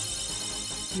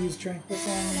Tranquilus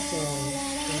on, so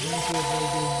we're going to avoid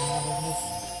doing that unless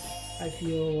I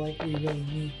feel like we really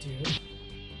need to.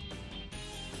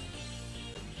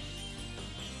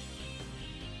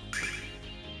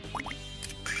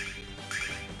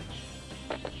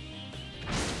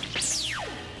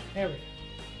 There we go.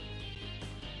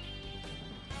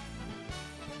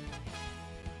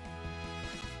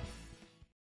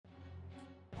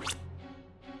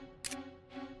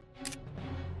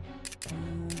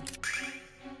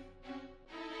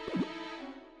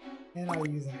 And I'll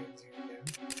use items here again.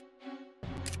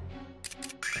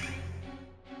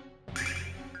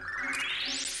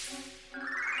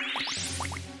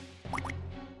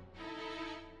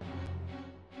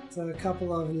 So a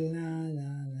couple of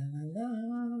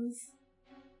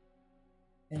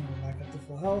and we're back up to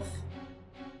full health.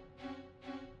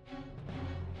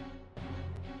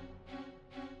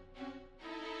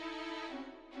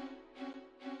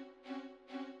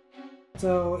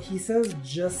 So he says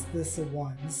just this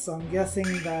once, so I'm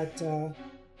guessing that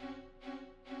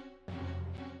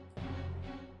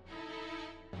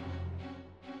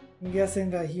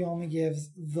he only gives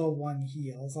the one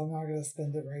heal, so I'm not gonna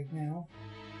spend it right now.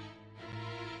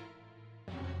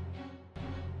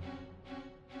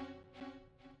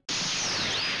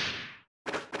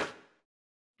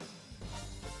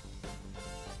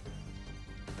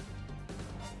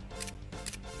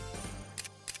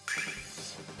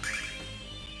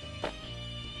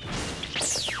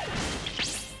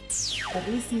 At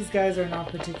least these guys are not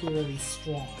particularly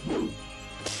strong.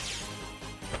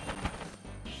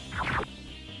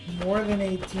 More than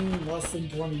 18, less than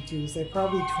 22, so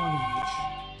probably 20 each.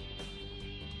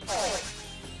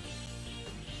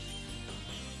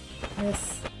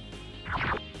 Miss.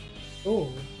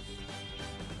 Oh.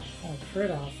 Oh,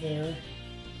 crit off there.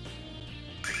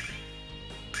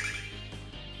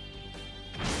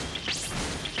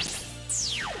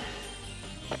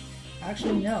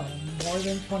 Actually, no. More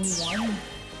than 21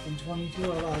 and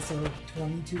 22 or less, so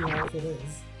 22 health it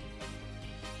is.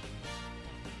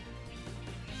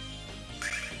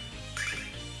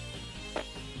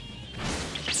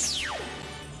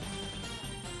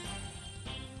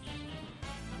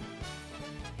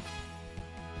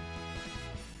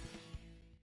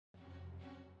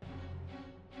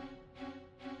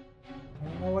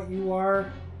 what you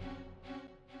are.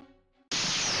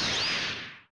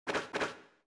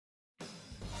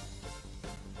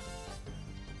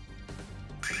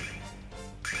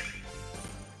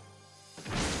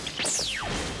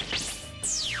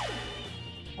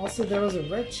 Also, there was a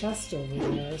red chest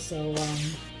over there, so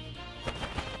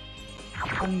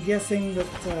I'm guessing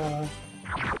that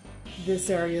this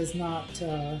area is not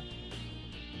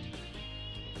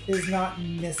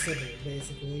missable.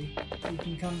 Basically, you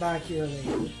can come back here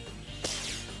later.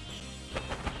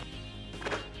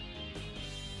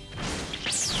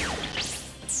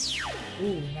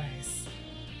 Ooh, nice.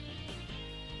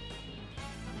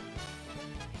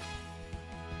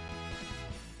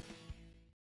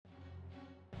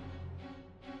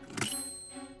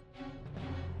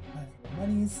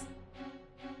 Monies.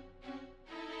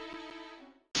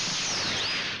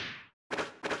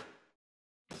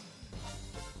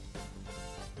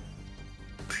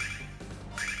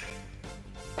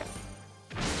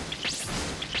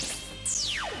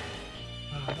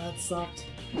 Ah, that sucked.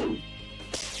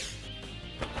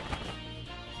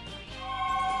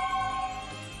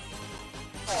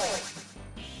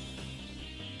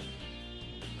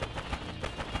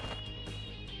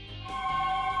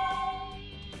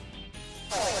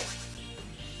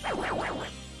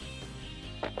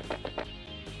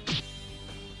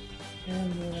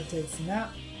 And Luna takes a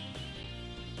nap.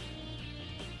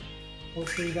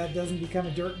 Hopefully that doesn't become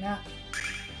a dirt nap.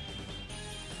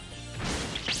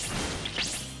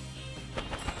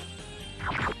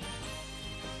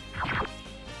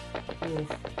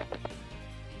 Oof.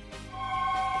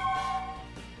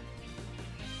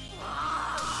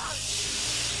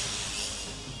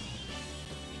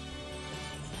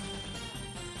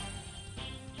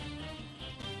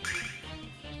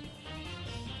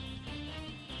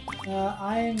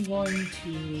 I am going to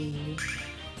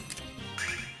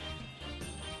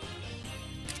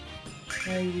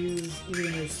use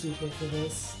Lunar Super for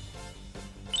this.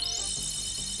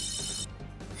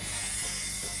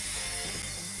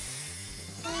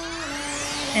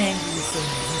 Angry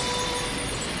singing.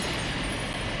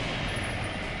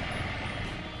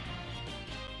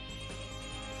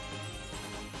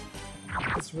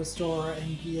 Let's restore our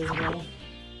MP as well.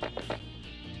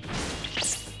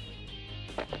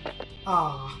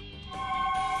 Ah,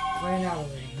 ran out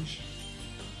of range.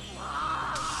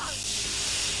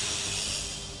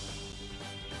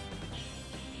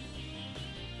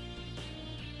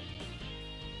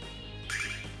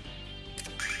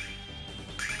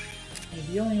 And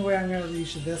the only way I'm going to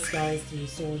reach this guy is through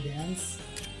Sword Dance.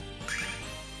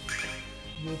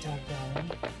 You attack that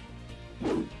one.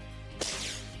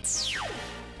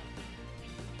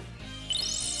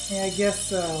 And I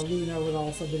guess Luna would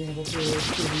also have been able to retake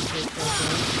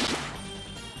that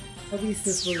one. At least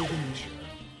this way we can be sure.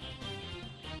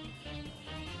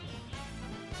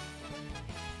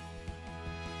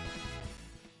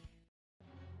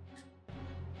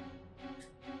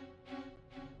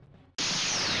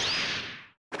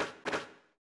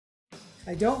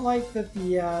 I don't like that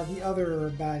the other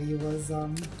baddie was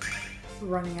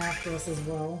running after us as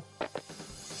well.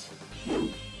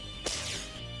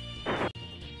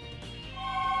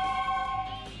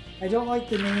 I don't like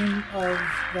the name of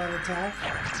that attack.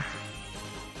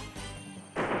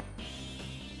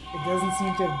 It doesn't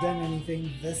seem to have done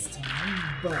anything this time,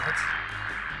 but...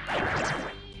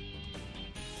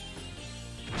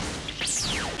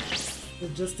 Is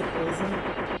it just a poison?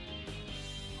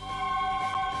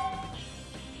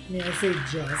 I mean, I say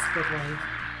just, but like...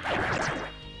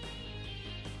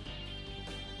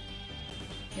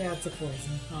 Yeah, it's a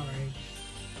poison. Alright.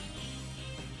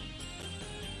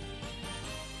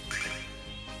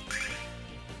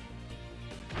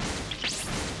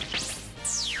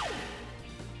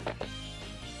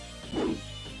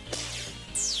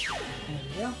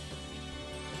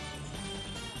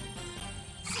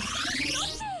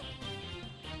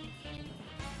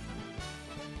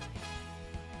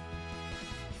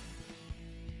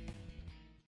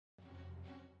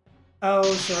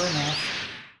 Oh, sure enough.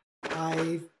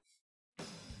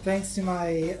 Thanks to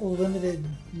my limited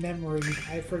memory,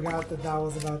 I forgot that that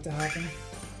was about to happen.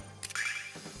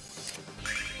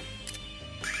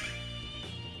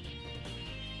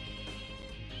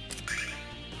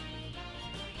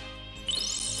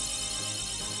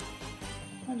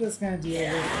 I'm just gonna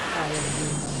deal with all of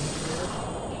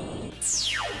these.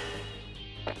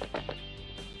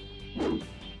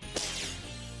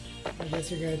 I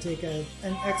guess you're gonna take an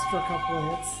extra couple of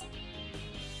hits.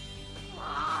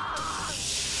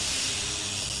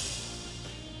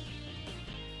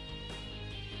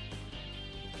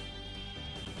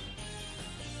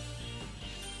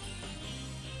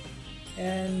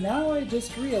 And now I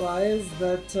just realized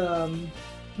that,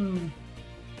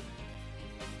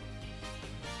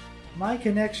 my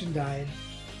connection died.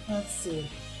 Let's see.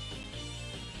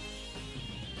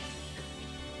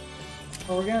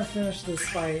 Well, we're gonna finish this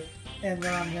fight, and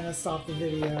then I'm gonna stop the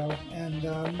video and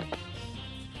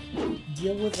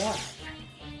deal with that.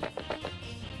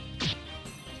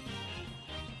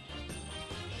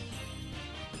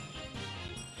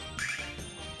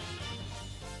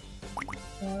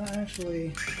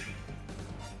 Actually,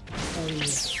 I'll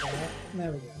use that.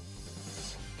 There we go.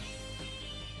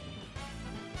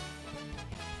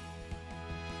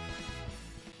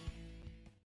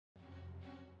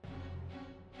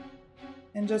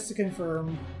 And just to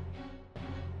confirm,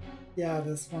 yeah,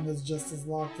 this one is just as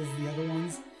locked as the other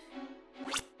ones.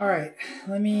 Alright,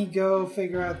 let me go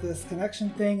figure out this connection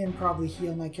thing and probably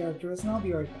heal my characters, and I'll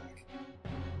be right back.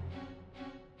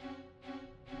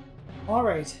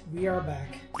 Alright, we are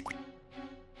back.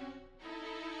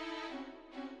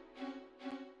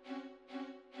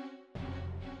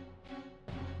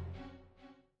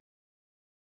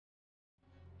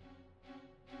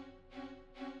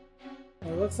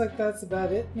 Well, it looks like that's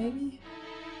about it, maybe?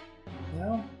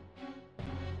 No?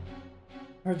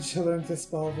 Or did you learn to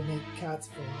spell to make cats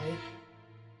fly?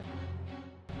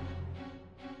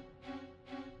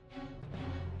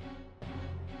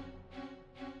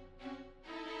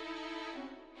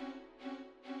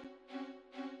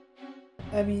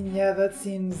 I mean, yeah, that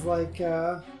seems like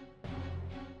a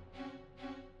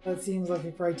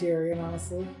criterion,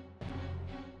 honestly.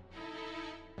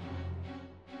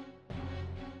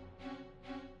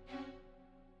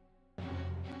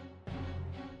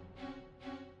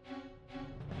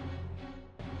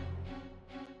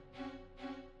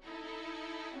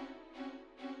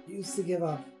 Used to give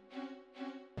up.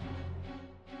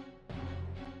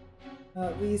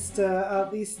 At least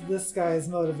this guy's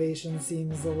motivation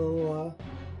seems a little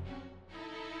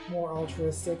more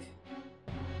altruistic.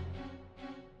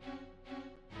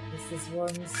 This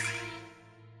one's.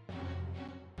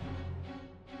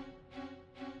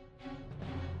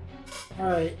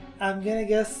 Alright, I'm gonna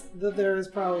guess that there is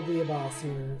probably a boss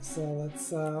here, so let's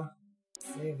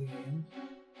save the game.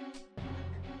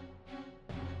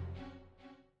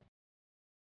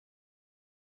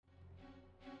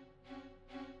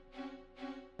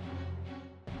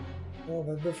 Oh,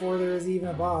 but before there's even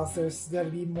a boss, there's gotta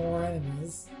be more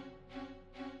enemies.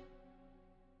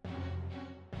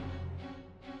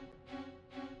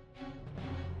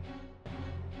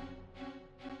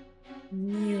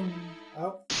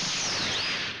 Oh.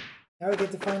 Now we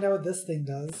get to find out what this thing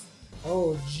does.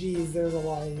 Oh, geez, there's a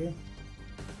lot of you.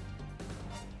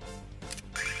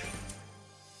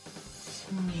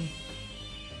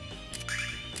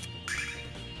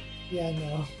 Yeah,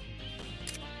 no.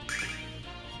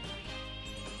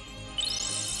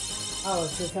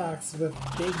 Alex attacks with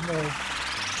big move.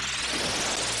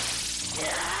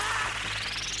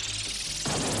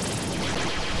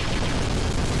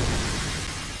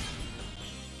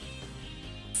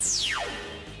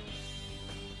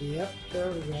 Yep,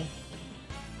 there we go.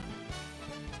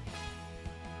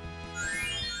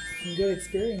 Some good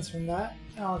experience from that.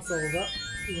 Alex levels up.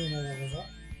 Luna levels up.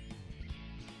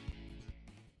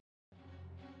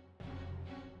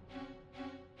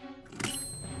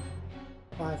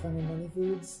 $500 money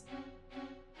foods.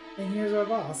 And here's our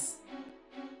boss.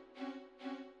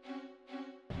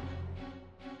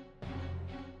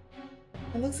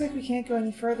 It looks like we can't go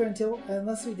any further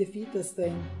unless we defeat this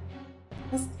thing.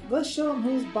 Let's show him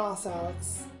who's boss,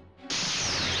 Alex.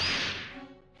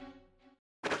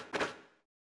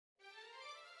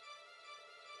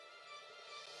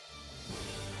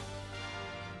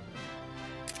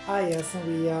 Ah yes, and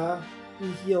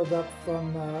we healed up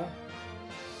from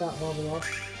that level up.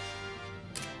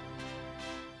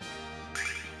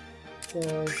 So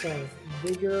start with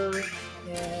Vigor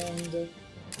and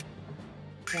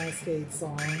Cascade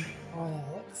Song on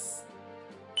Alex.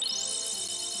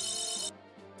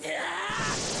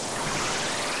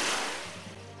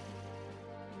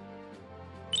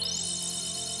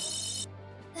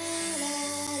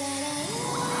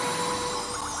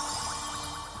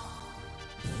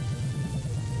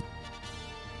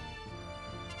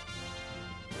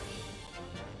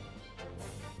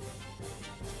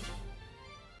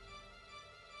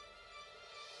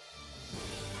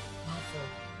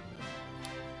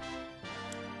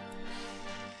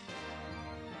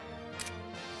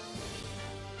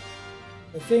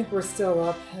 I think we're still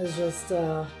up. It's just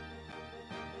the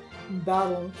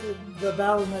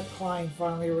Battle.net client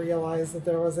finally realized that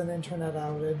there was an internet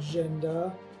outage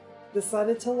and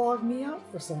decided to log me out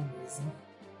for some reason.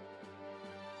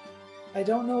 I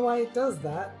don't know why it does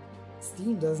that.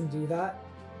 Steam doesn't do that.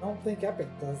 I don't think Epic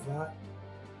does that.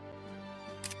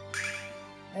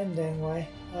 And Dangway.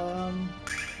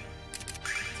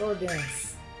 Sword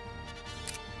Dance.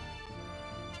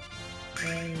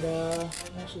 And I'm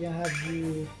actually gonna have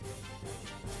you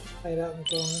hide out in the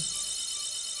corner.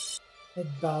 It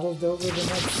battled over the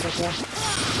next sucker.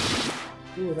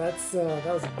 Ooh, that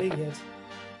was a big hit.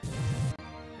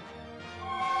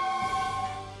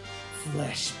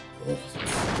 Flesh bolt.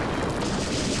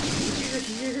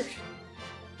 Here.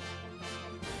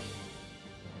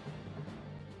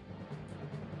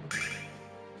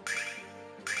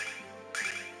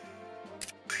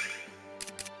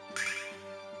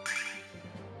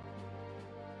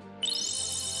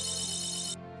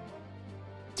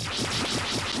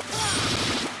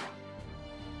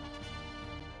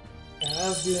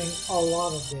 That's doing a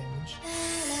lot of damage.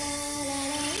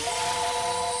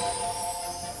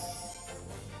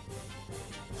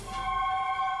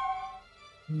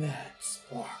 Mad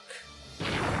Spark.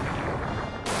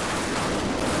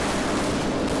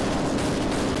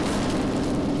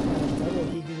 Double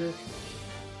Heater.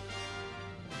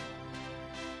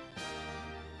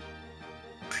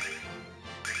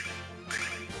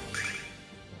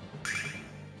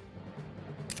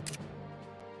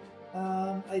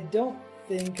 I don't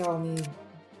think I'll need...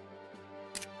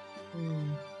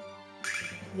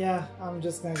 Yeah, I'm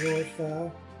just gonna go with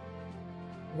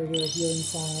regular healing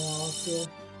song and Alex here.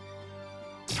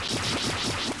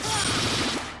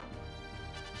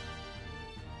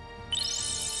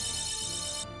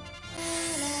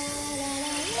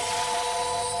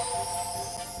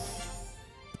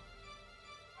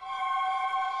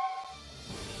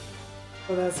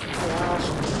 Oh, that's Flash.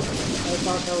 I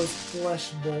thought that was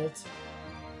Flesh Bolt.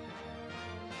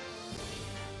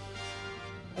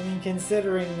 I mean,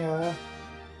 considering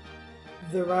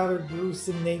the rather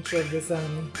gruesome nature of this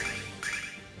enemy.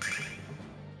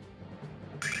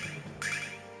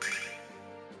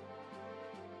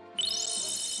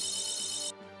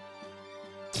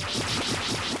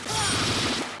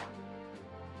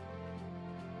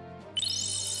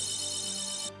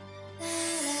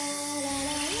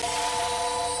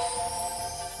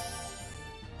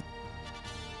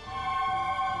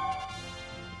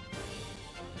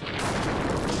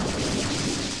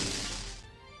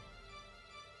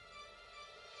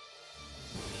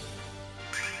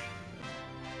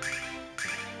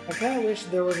 I kinda wish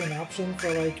there was an option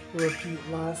for, like, repeat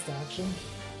last action.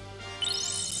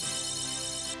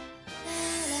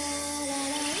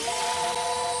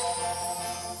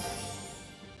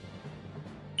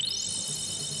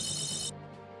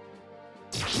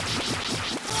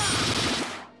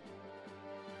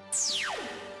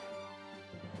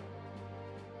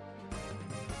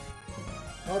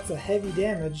 That's a heavy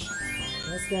damage.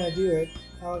 That's gonna do it.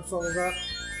 Alex levels up.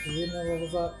 Luna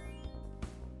levels up.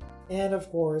 And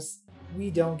of course, we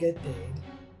don't get paid.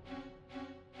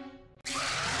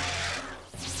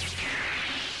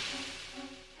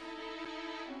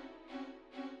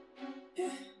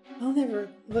 I'll never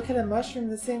look at a mushroom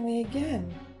the same way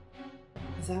again.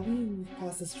 Is that when you move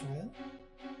past this trial?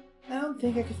 I don't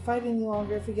think I could fight any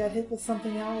longer if we got hit with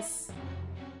something else.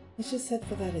 Let's just head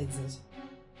for that exit.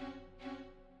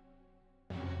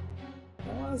 I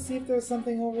want to see if there's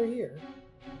something over here.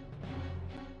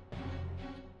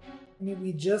 I mean,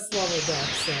 we just leveled up,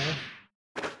 so...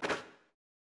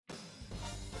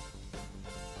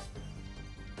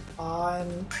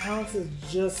 And Alex is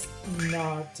just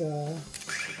not, the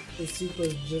super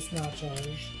is just not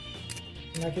charged.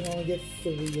 And I can only get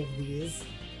 3 of these.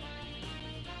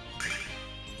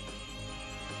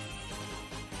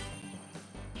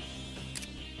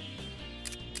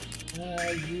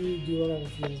 You do whatever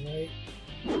feels right.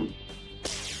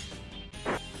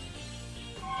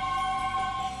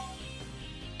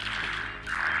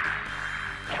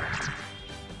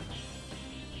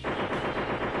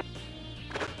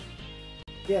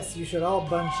 Yes, you should all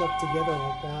bunch up together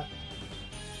like that.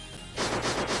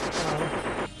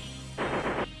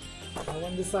 That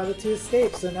one decided to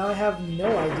escape, so now I have no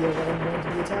idea what I'm going to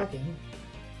be attacking.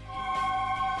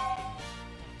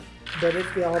 But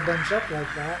if they all bunch up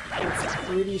like that, it's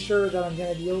pretty sure that I'm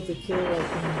going to be able to kill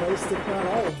like most, if not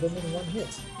all of them in one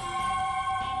hit.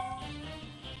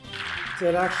 So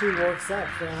it actually works out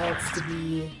for Alex to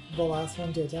be the last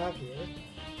one to attack here.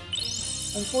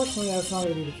 Unfortunately, that's not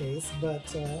going to be the case,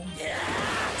 but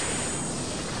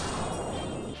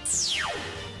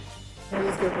I'll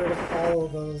just get rid of all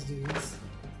of those dudes.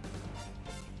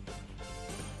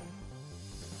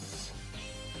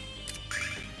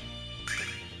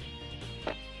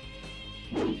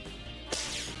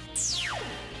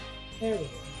 There we go.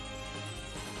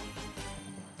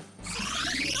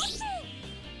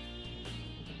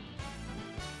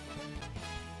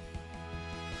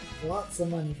 Lots of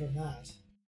money from that.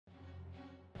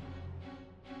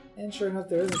 And sure enough,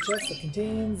 there is a chest that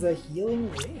contains a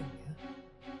healing ring.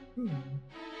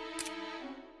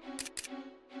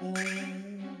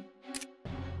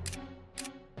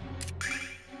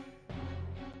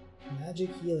 Magic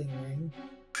healing ring.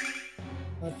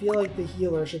 I feel like the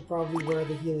healer should probably wear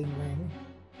the healing ring.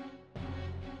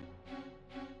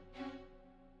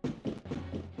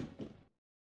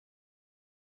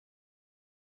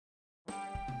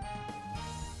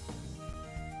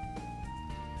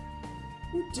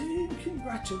 Good day and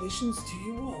congratulations to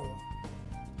you all.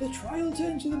 The trial to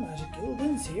enter the Magic Guild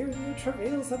ends here and your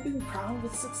travails have been crowned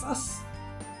with success.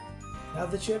 Now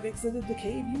that you have exited the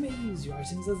cave, you may use your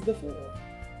items as before.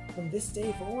 From this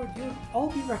day forward, you'll all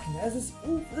be recognized as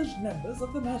full-fledged members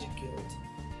of the Magic Guild.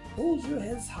 Hold your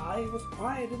heads high with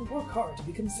pride and work hard to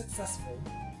become successful.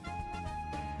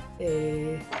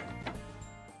 Hey.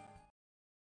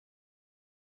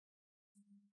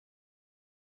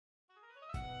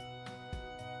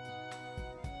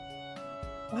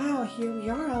 Wow, here we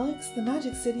are, Alex, the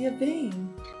Magic City of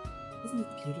Vane. Isn't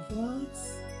it beautiful,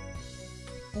 Alex?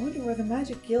 I wonder where the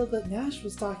Magic Guild that Nash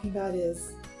was talking about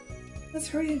is. Let's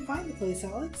hurry and find the place,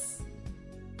 Alex.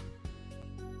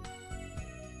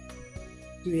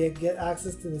 Do we get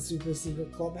access to the super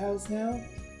secret clubhouse now?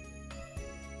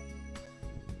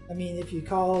 I mean, if you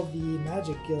call the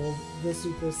Magic Guild the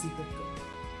super secret guild.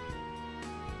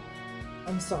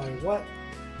 I'm sorry, what?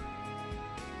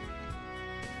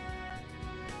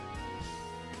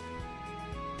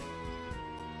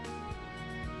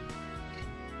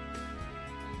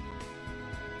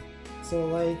 So,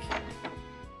 like,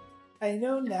 I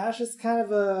know Nash is kind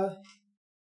of a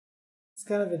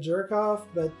jerk off,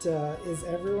 but is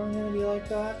everyone gonna be like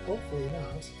that? Hopefully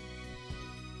not.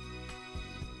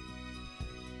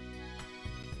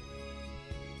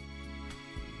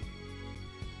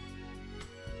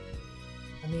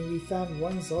 I mean, we found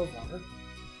one so far.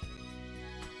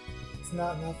 It's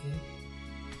not nothing.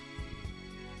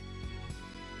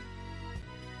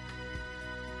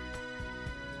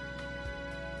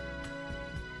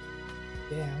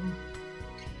 Damn.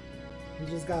 We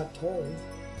just got told.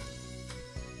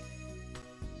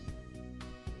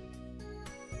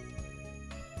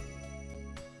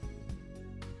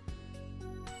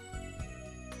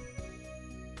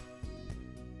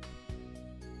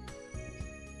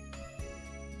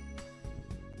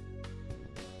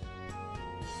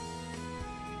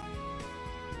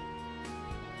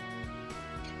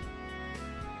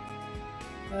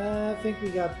 I think we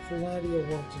got plenty of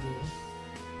work to do.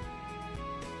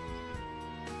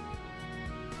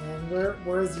 And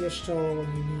where's Yashtal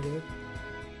when you need her?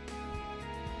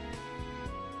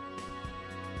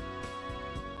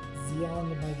 Zeon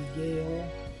the Mighty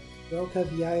Gale, Roka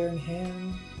the Iron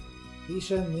Hand,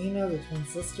 Isha and Lena the Twin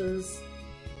Sisters,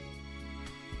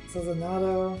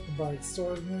 Sazanato the Bardic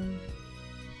Swordman,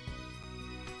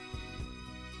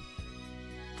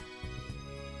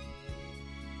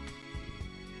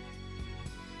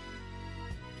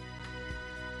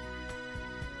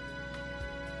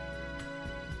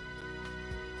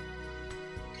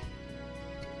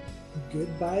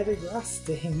 goodbye to grass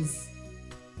stains.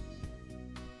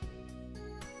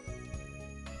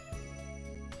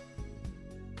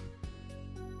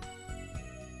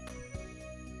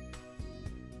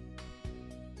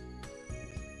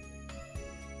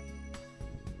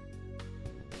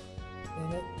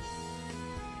 Damn it.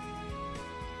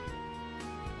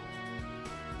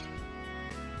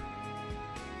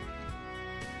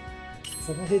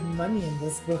 Some hidden money in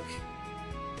this book.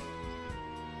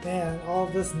 Man, all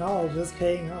this knowledge is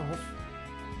paying off.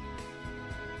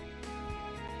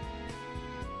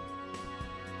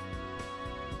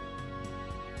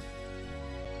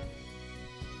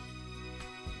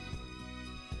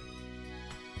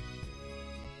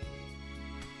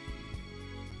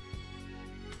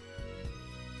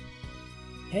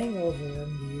 Hangover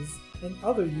remedies and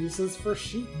other uses for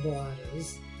sheep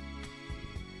bladders.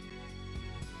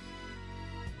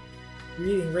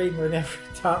 Reading Rainbow never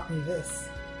taught me this.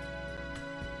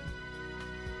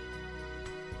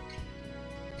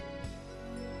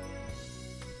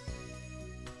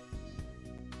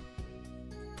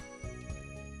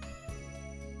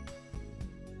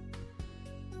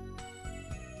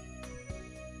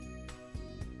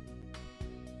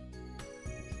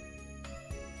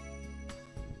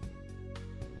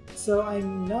 So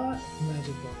I'm not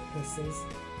magic ball pistols.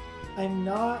 I'm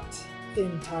not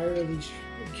entirely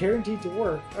guaranteed to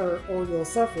work, or you'll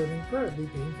suffer an incredibly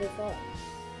painful fall.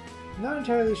 I'm not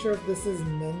entirely sure if this is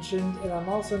mentioned, and I'm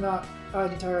also not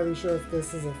entirely sure if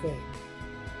this is a thing.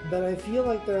 But I feel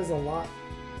like there's a lot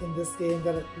in this game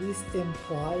that at least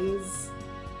implies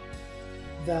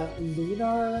that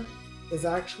Lunar is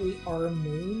actually our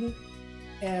moon,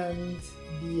 and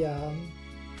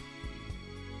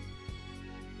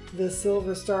the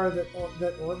silver star that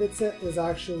orbits it is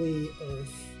actually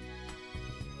Earth,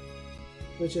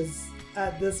 which is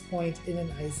at this point in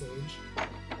an ice age.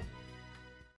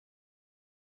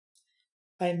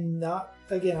 I'm not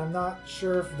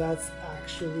sure if that's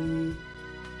actually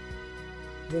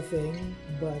the thing,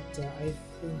 but I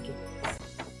think it is.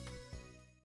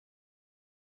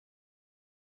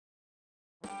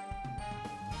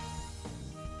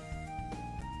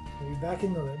 Are we back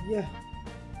in Meribia?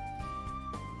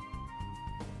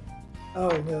 Oh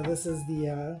no, this is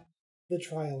the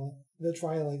trial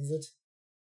exit.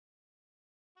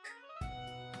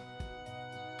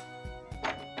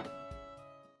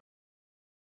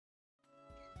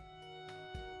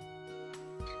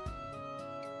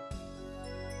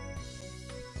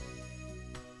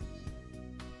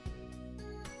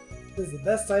 This is the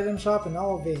best item shop in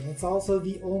all of Vane. It's also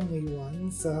the only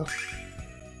one, so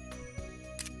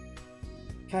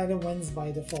kind of wins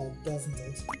by default, doesn't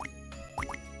it?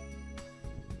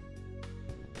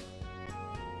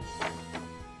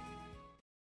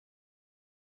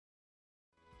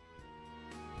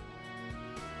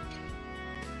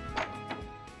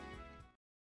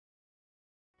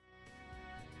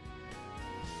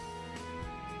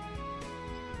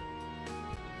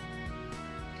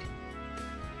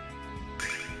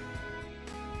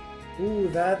 Ooh,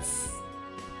 that's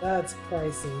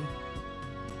pricey.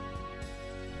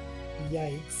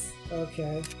 Yikes.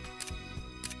 Okay.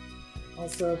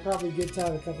 Also, probably good to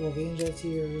have a couple of angel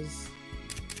tears.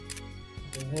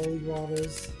 The holy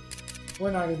waters.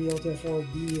 We're not going to be able to afford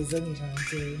these anytime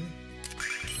soon.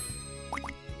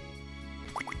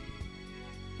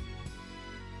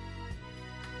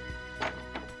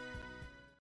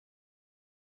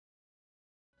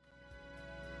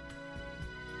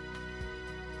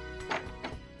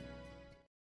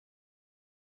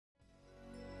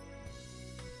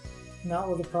 Not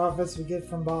with the profits we get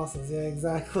from bosses. Yeah,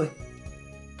 exactly.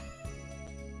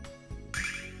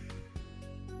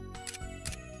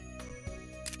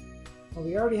 Well,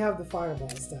 we already have the fireball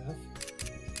staff.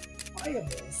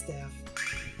 Fireball staff.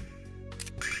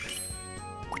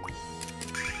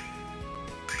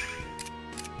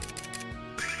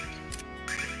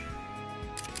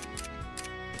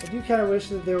 I do kind of wish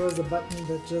that there was a button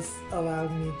that just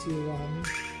allowed me to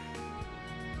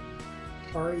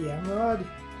REM rod.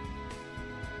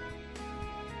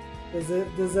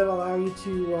 Does it allow you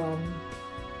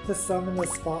to summon a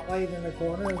spotlight in a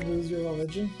corner and lose your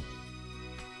religion?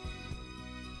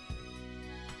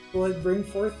 Will it bring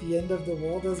forth the end of the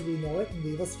world as we know it and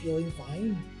leave us feeling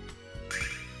fine?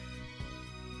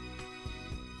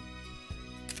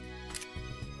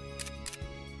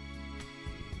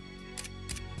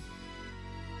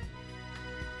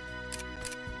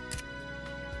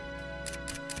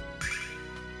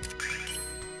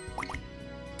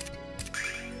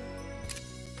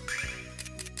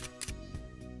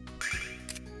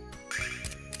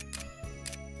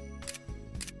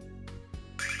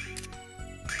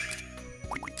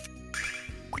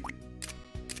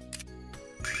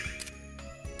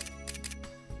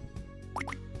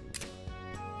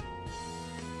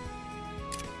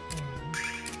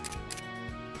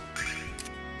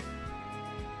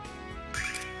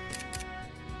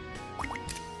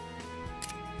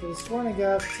 I was sworn I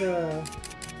got,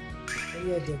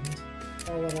 maybe I didn't.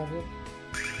 Or whatever.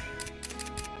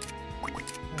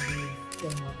 I've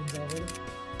done weapons already.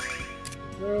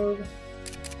 Road.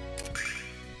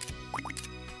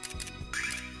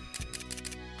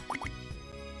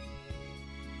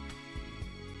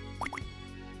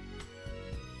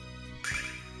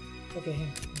 Okay, hang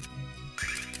on.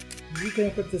 You can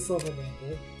equip the silver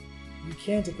bangle. You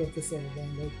can't equip the silver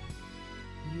bangle.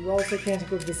 You also can't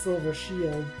equip the silver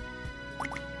shield.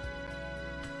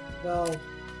 Well,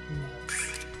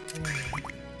 nuts.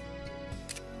 Anyway.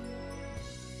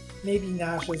 Maybe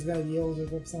Nasha's gonna be able to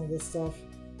equip some of this stuff.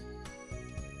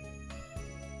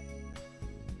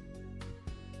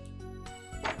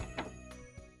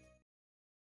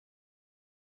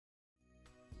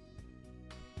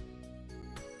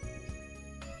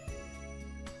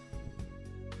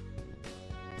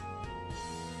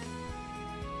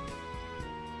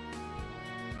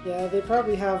 Yeah, they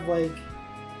probably have, like,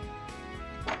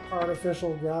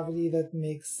 artificial gravity that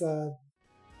makes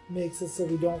it so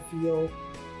we don't feel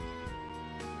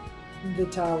the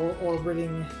tower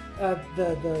orbiting,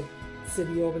 the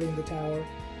city orbiting the tower.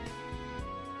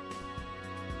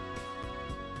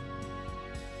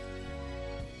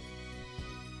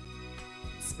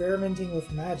 Experimenting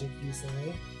with magic, you say?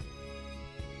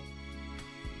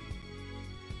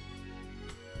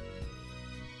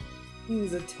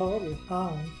 He's a total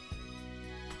hunk.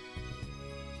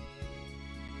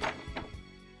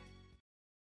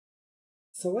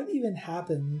 So what even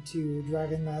happened to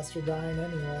Dragon Master Dine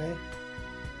anyway?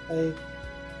 Like,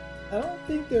 I don't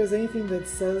think there's anything that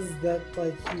says that,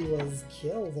 like, he was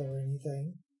killed or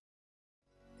anything.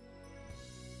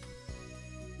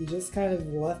 He just kind of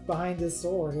left behind his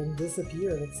sword and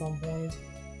disappeared at some point.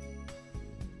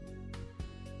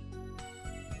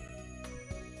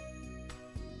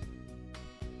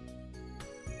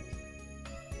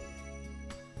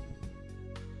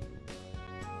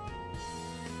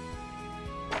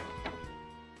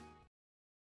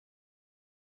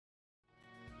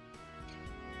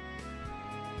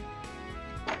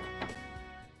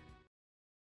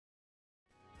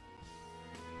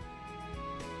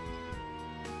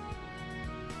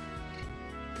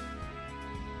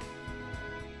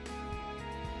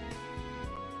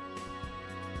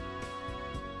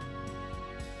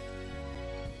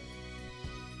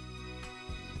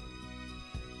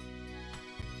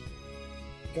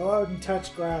 Go out and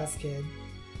touch grass, kid.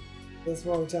 That's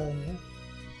what we're telling you.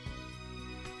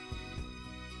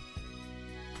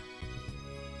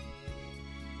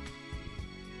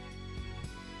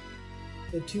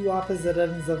 The two opposite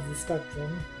ends of the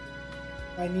spectrum.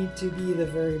 I need to be the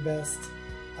very best.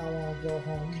 I want to go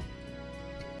home.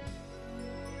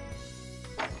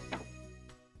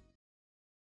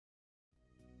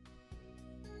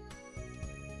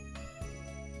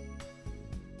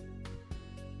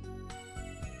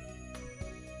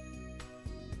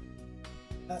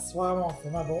 That's what I want for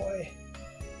my boy.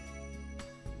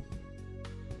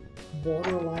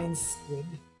 Borderline squid.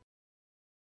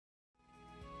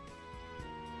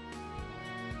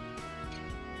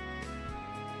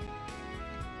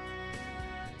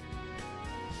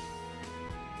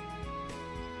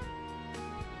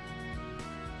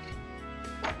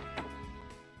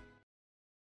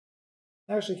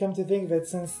 Actually, come to think of it,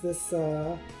 since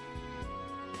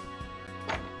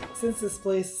this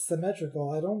place is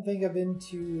symmetrical, I don't think I've been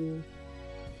to...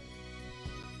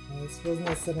 this wasn't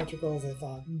as symmetrical as I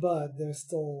thought, but there's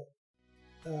still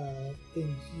a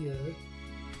thing here.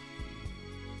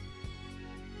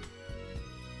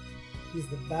 He's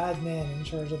the bad man in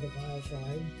charge of the Vile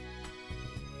Tribe.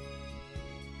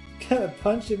 Gotta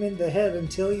punch him in the head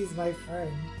until he's my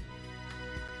friend.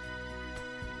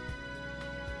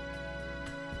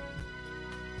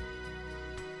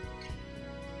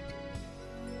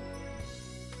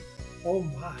 Oh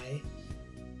my.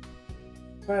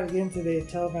 Tried again today to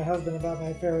tell my husband about my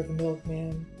affair with the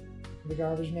milkman, the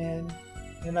garbage man,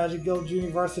 and the Magic Guild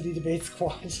Junior Varsity Debate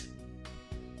Squad.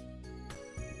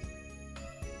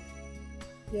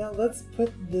 Yeah, let's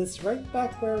put this right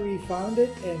back where we found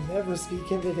it and never speak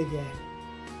of it again.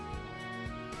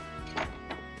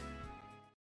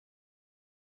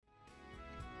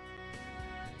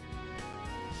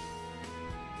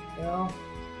 Well,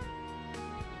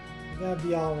 that'd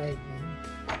be alright then.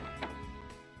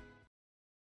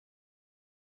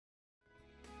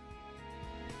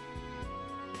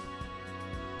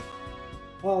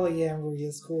 Polyamory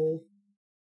is cool.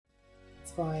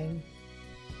 It's fine.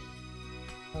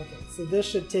 Okay, so this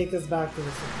should take us back to the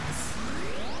surface.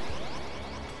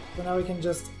 So now we can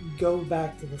just go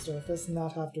back to the surface and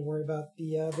not have to worry about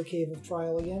the Cave of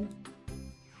Trial again.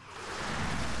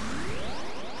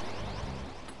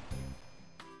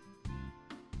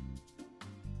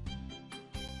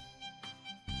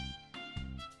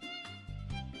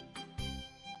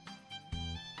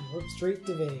 Warp straight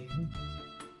to Vane.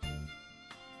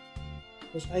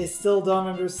 Which I still don't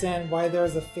understand why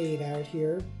there's a fade out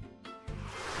here.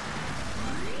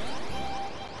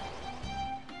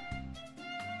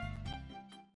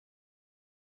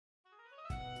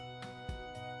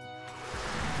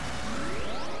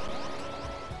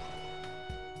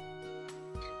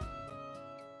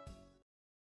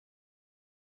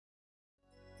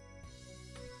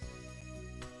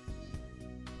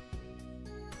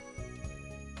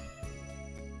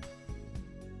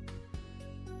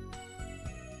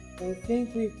 I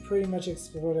think we've pretty much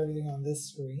explored everything on this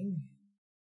screen.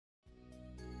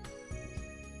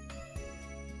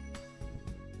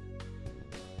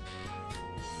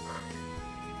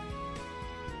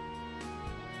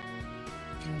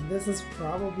 And this is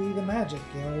probably the Magic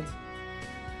Guild.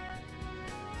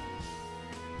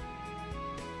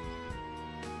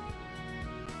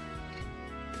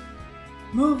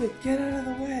 Move it! Get out of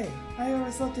the way! I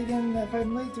overslept again. If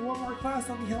I'm late to one more class,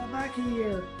 I'll be held back a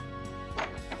year.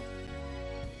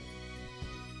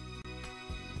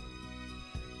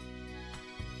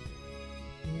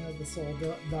 the sole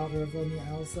daughter of Lenya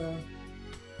Elsa.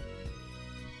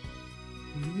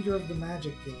 Leader of the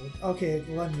Magic Guild. Okay,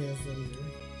 Lenya is the leader.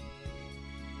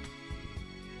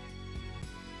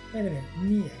 Wait a minute,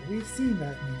 Mia. We've seen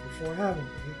that name before, haven't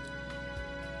we?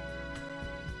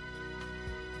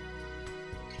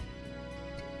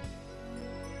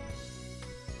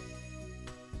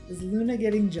 Is Luna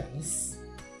getting jealous?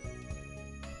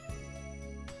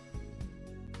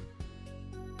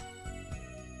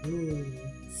 Ooh,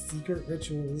 secret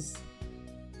rituals.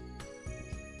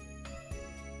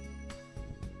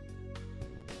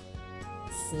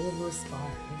 Silver Spire.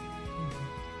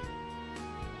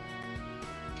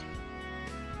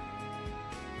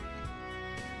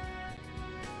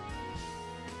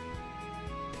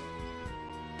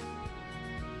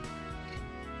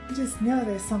 I just know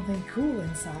there's something cool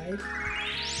inside.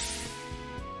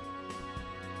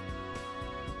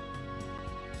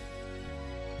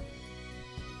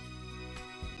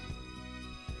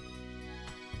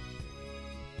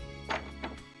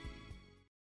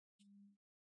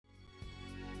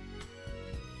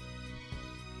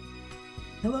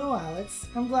 Hello, Alex.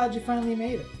 I'm glad you finally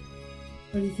made it.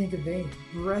 What do you think of Vane?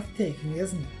 Breathtaking,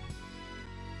 isn't it?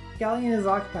 Galleon is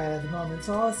occupied at the moment,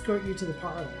 so I'll escort you to the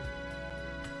parlor.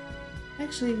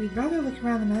 Actually, we'd rather look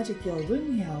around the Magic Guild, wouldn't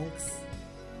we, Alex?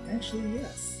 Actually,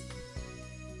 yes.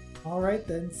 Alright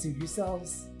then, suit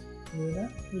yourselves. Luna,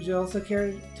 would you also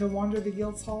care to wander the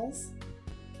Guild's halls?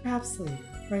 Perhaps later.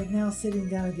 Right now, sitting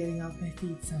down and getting off my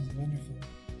feet sounds wonderful.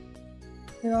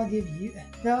 Then I'll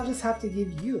just have to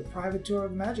give you a private tour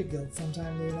of the Magic Guild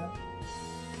sometime, Luna.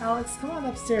 Alex, come on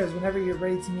upstairs whenever you're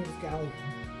ready to meet with Galleon.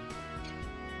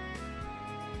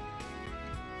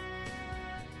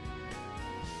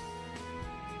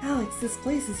 Alex, this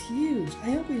place is huge.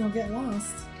 I hope we don't get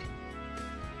lost.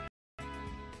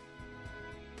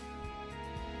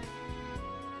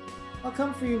 I'll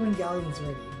come for you when Galleon's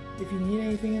ready. If you need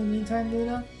anything in the meantime,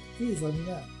 Luna, please let me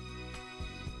know.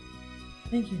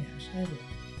 Thank you, Nash. I will.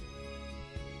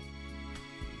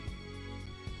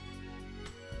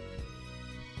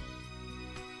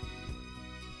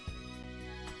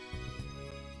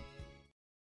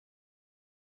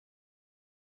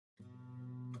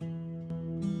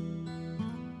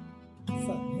 What's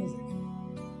that music?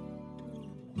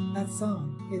 That song.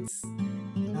 It's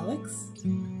Alex?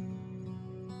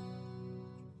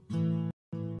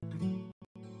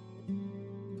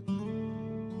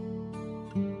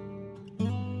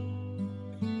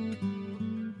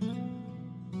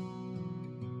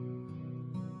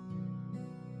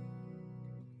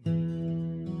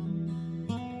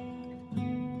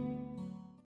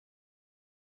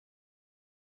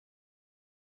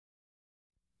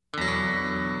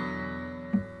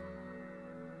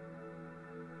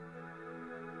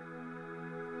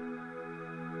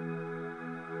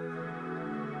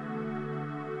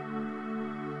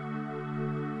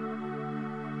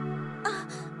 Ah,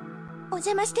 お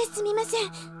邪魔してすみません。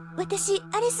私、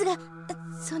アリスが、友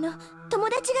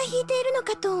達が弾いているの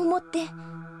かと思って。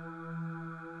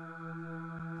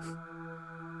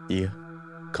いや、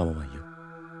構わんよ。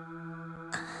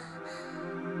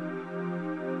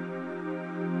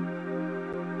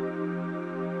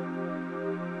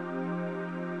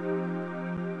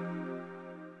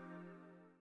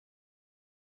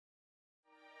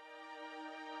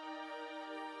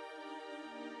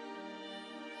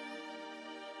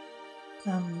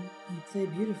You play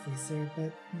beautifully, sir,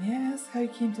 but may I ask how you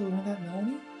came to learn that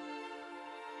melody?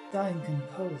 Dine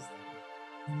composed them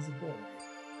when he was a boy,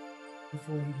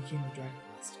 before he became a Dragon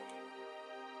Master.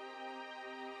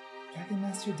 Dragon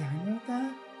Master Dine wrote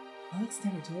that? Alex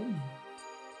never told me.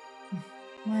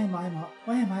 Why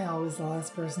am I always the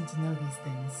last person to know these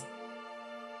things?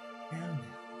 Now.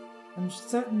 I'm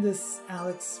certain this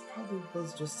Alex probably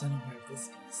was just unaware of this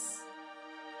piece.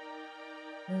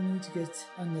 No need to get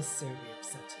unnecessarily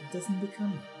upset. It doesn't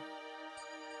become you.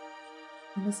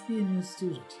 You must be a new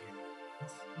student here,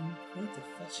 but I'm quite a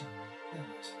fetching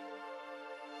parent.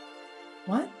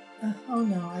 What? Oh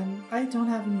no, I don't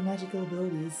have any magical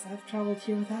abilities. I've traveled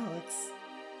here with Alex.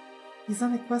 He's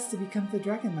on a quest to become the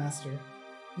Dragon Master.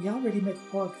 We already met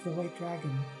Quark, the White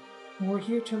Dragon, and we're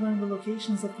here to learn the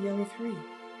locations of the other three.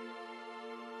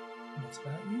 What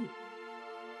about you?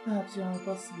 Perhaps you're on a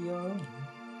quest to be your own.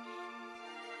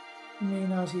 You may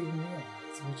not even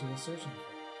realize what you are searching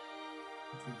for.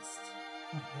 At least,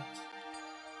 not yet.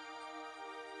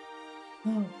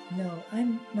 Oh, no,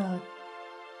 I'm not...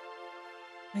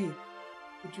 Wait,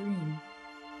 the dream.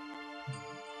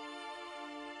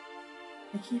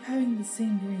 I keep having the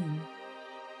same dream,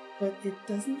 but it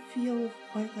doesn't feel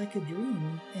quite like a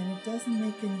dream, and it doesn't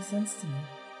make any sense to me.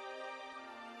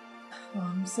 Oh,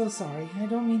 I'm so sorry. I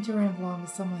don't mean to ramble on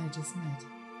with someone I just met.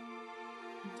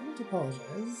 Don't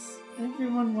apologize.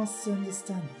 Everyone wants to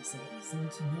understand themselves and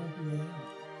to know who they are.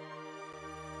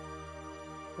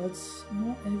 But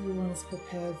not everyone is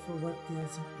prepared for what they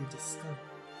ultimately discover.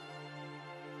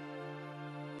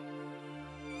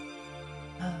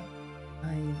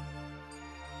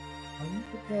 Are you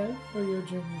prepared for your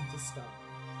journey of discovery?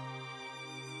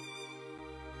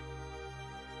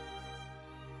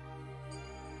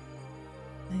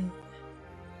 I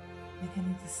think I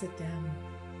need to sit down.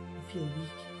 I feel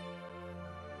weak.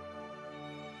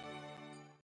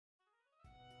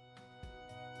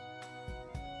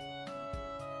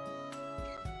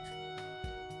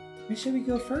 Where should we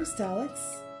go first,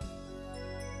 Alex?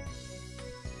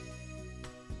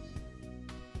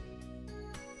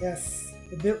 Yes,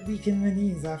 a bit weak in the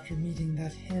knees after meeting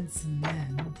that handsome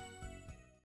man.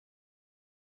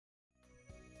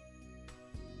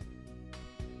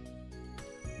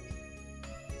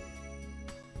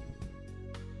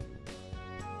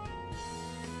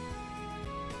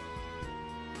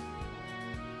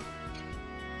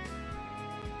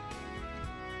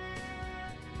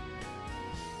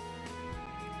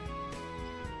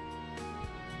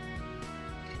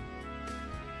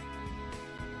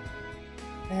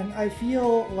 And I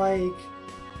feel like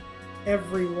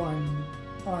everyone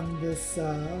on this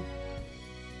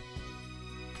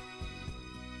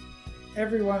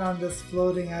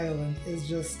floating island is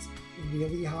just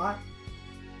really hot.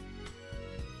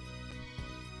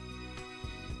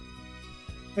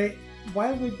 But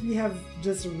why would we have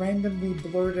just randomly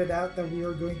blurted out that we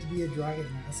were going to be a Dragon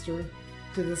Master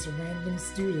to this random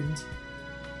student?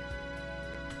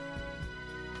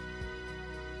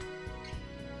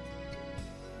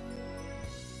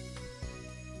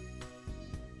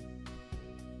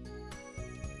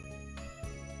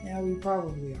 Yeah, we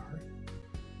probably are.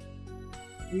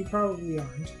 We probably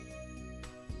aren't.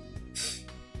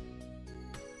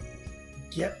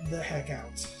 Get the heck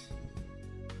out.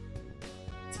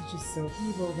 Teacher's so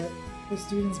evil that her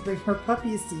students bring her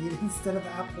puppies to eat instead of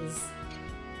apples.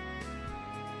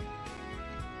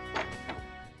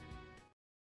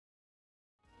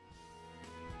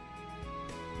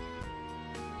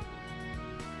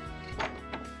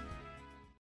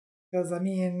 Because, I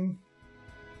mean,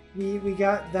 we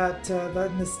got that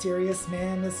that mysterious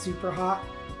man is super hot.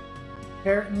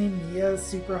 Apparently Mia is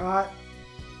super hot.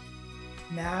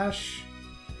 Nash.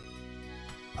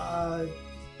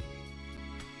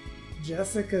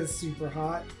 Jessica's super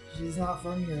hot. She's not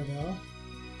from here though.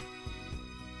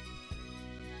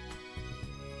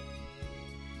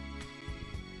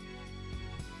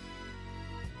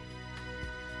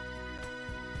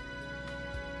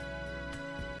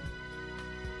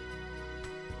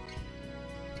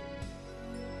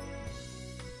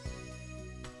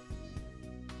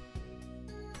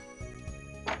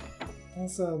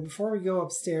 Also, before we go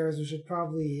upstairs, we should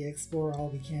probably explore all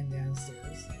we can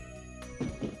downstairs.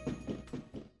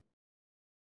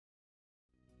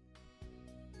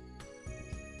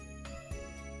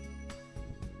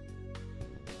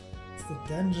 It's the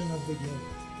dungeon of the guild.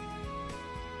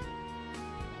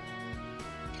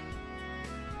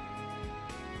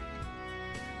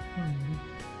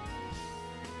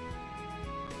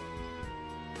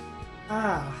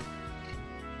 Ah!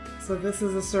 So this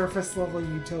is a surface level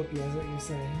utopia, is what you're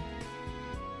saying?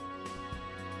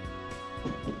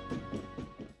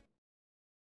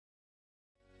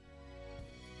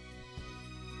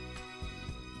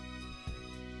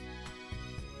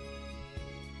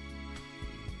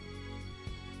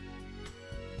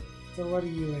 So what are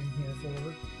you in here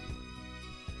for?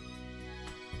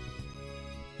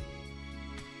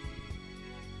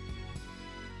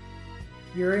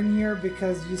 You're in here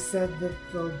because you said that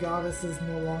the goddess is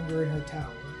no longer in her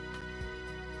tower.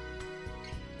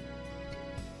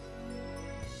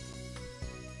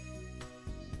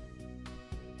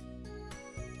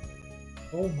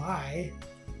 Oh my.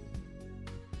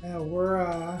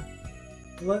 We're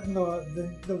letting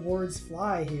the words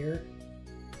fly here.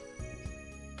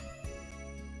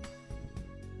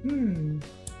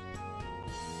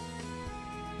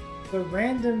 The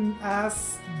random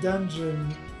ass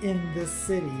dungeon in this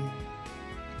city,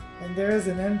 and there is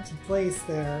an empty place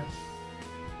there.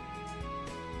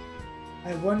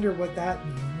 I wonder what that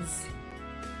means.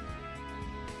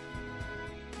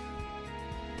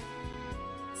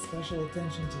 Special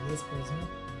attention to this prisoner.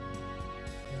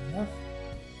 Fair enough.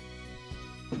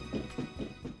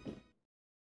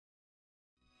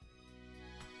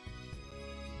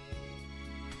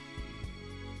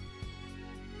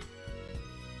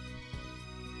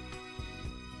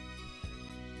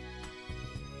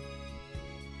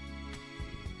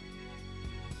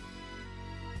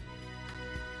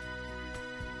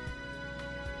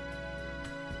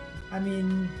 I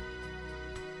mean,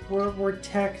 we're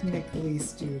technically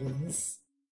students.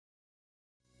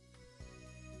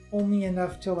 Only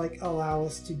enough to, like, allow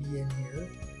us to be in here.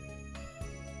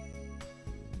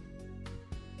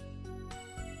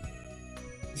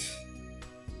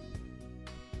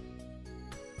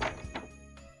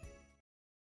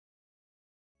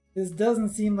 This doesn't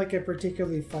seem like a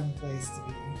particularly fun place to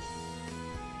be.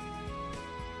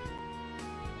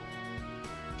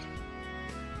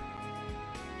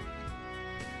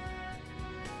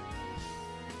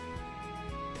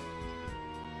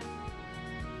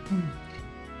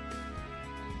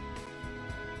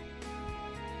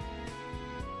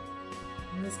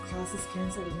 And this class is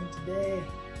cancelled again today.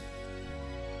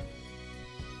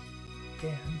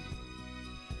 Damn.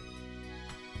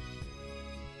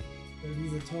 Or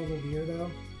he's a total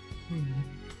weirdo.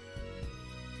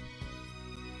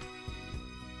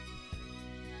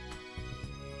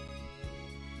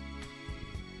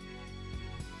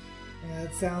 Yeah,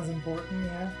 it sounds important,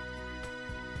 yeah.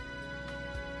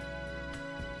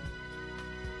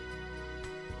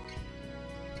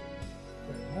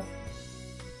 Fair enough.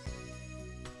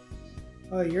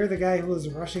 Oh, you're the guy who was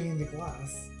rushing into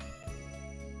class.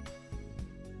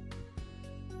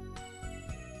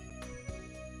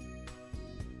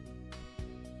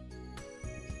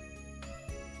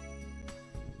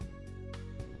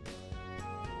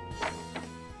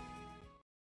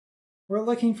 We're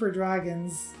looking for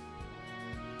dragons.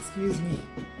 Excuse me.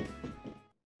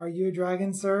 Are you a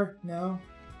dragon, sir? No?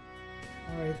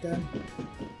 Alright then.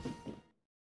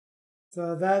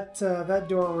 So that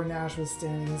door where Nash was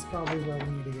standing is probably where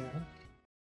we need to go.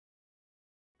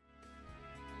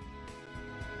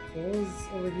 Those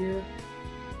over here.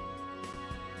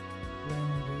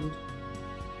 Random dude.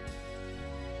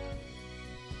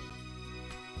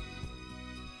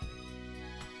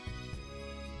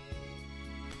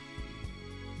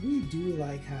 We do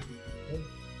like happy people.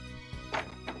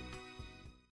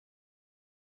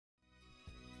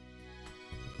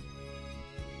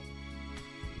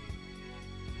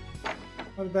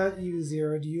 What about you,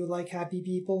 Zero? Do you like happy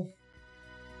people?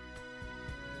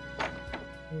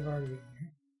 We've already been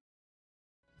here.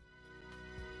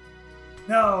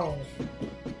 No!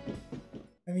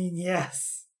 I mean,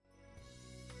 yes.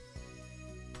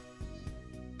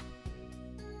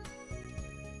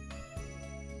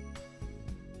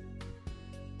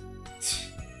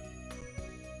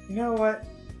 You know what?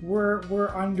 We're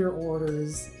under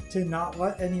orders to not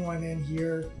let anyone in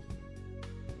here.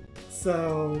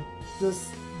 So just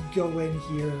go in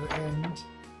here and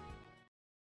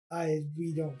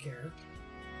we don't care.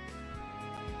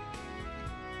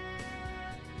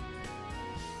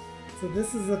 So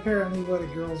this is apparently what a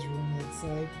girl's room looks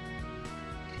like.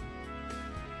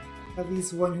 At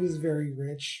least one who's very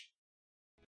rich.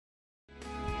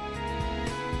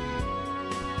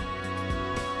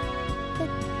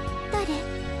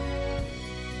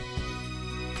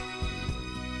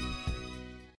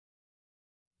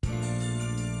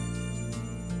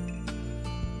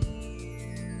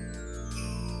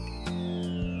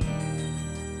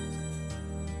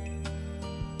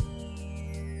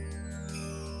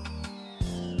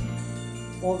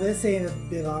 Well, this ain't a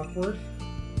bit awkward.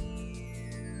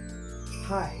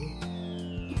 Hi.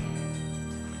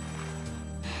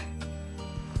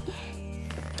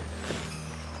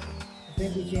 I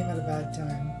think we came at a bad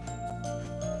time.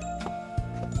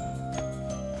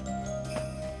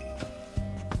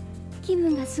気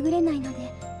分が優れないの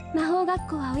で、魔法学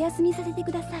校はお休みさせて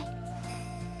ください。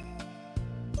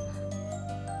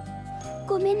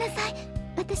ごめんなさい。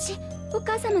私、お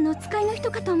母様のお使いの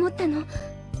人かと思ったの。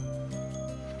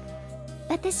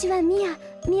私はミ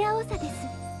ア王座です。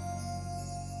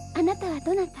あなたは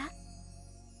どなた？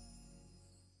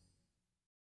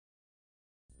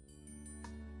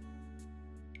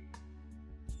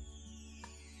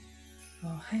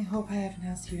 Oh, I hope I haven't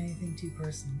asked you anything too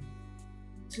personal.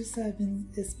 Just that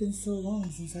it's been so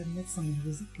long since I've met someone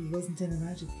who wasn't in a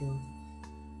magic guild.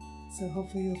 So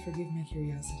hopefully you'll forgive my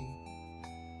curiosity.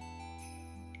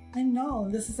 I'm Null,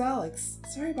 and this is Alex.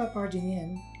 Sorry about barging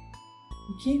in.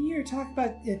 We came here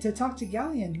to talk to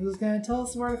Galleon, who was going to tell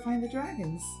us where to find the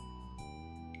dragons.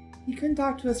 He couldn't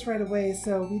talk to us right away,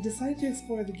 so we decided to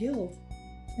explore the guild.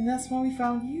 And that's why we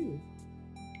found you.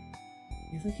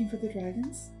 You're looking for the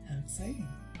dragons? How exciting.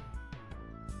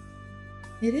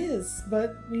 It is,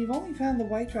 but we've only found the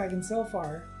white dragon so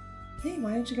far. Hey,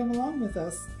 why don't you come along with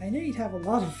us? I know you'd have a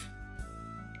lot of...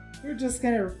 We're just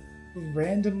gonna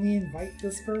randomly invite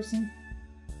this person?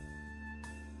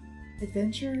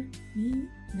 Adventure? Me?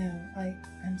 No,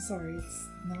 I'm sorry, it's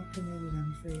not permitted,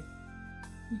 I'm afraid.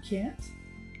 You can't?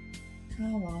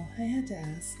 Oh well, I had to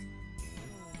ask.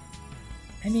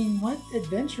 I mean, what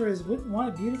adventurers wouldn't want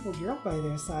a beautiful girl by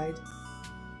their side?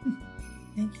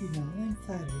 Thank you, Mel. I'm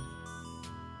flattered.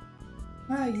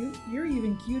 Wow, you're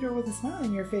even cuter with a smile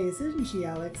on your face, isn't she,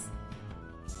 Alex?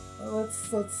 Well, let's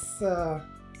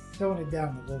tone it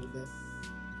down a little bit.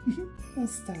 Oh,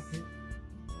 stop it.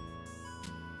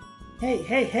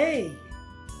 Hey!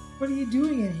 What are you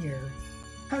doing in here?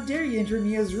 How dare you enter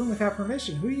Mia's room without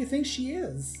permission? Who do you think she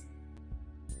is?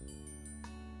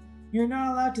 You're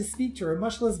not allowed to speak to her,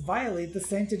 much less violate the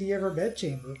sanctity of her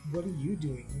bedchamber. What are you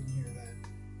doing in here, then?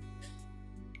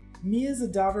 Mia is a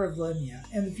daughter of Lemia,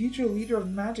 and the future leader of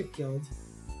the Magic Guild.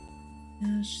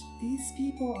 These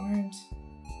people aren't...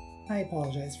 I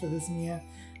apologize for this, Mia.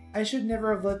 I should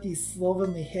never have let these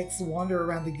slovenly hicks wander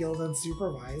around the guild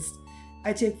unsupervised.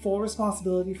 I take full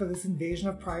responsibility for this invasion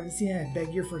of privacy, and I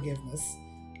beg your forgiveness.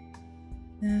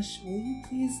 Nash, will you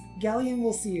please? Galleon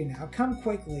will see you now. Come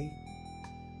quickly.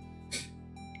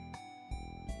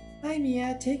 Hi,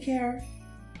 Mia. Take care.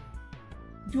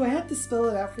 Do I have to spell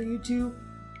it out for you two?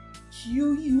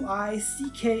 Q-U-I-C-K-L-Y.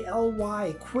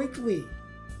 Quickly.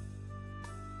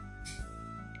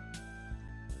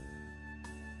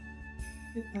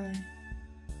 Goodbye.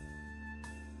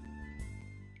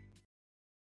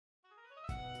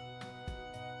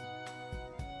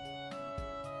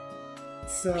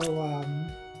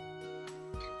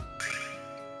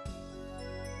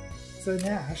 So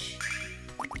Nash,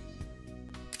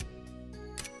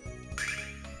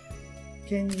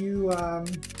 can you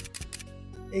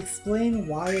explain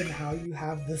why and how you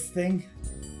have this thing?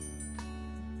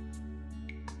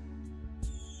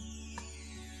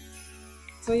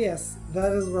 So yes,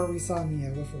 that is where we saw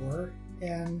Mia before,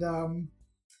 and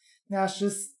Nash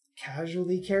just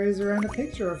casually carries around a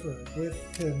picture of her with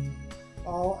him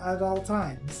at all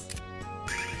times.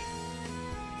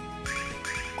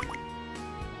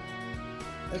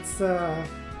 It's a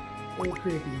little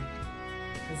creepy,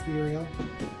 let's be real.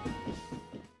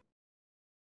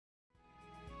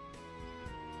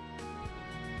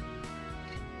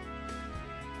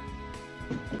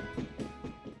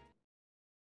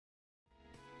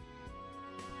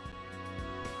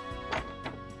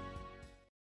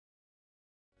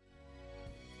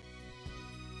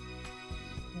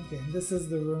 Okay, this is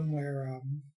the room where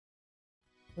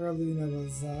Luna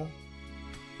was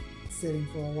sitting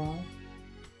for a while.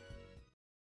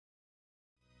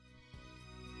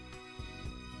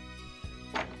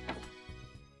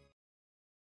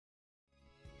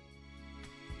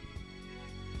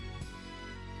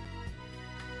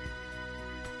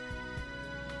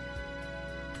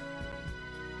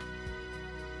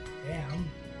 Damn.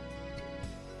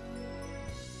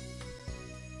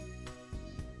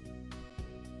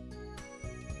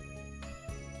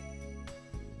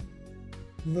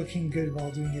 Looking good while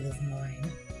doing it as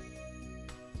mine.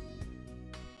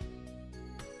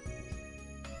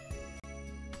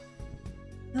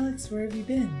 Alex, where have you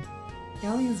been?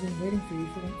 Galleon's been waiting for you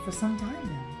for some time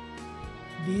now.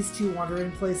 These two wander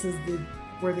in places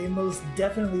where they most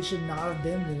definitely should not have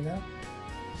been, Luna.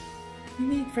 You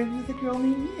made friends with a girl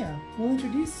named Mia. We'll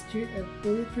introduce you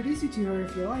to her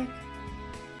if you like.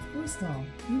 Of course not.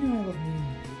 You know I love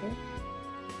meeting people.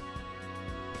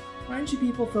 Why don't you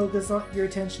people focus your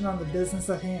attention on the business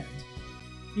at hand?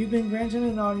 You've been granted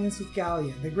an audience with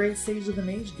Galleon, the great sage of the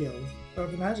Magic Guild.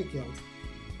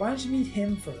 Why don't you meet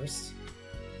him first?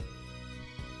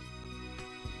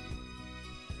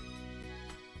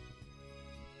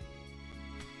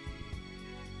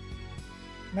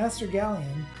 Master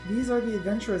Galleon, these are the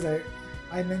adventurers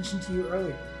I mentioned to you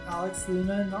earlier. Alex,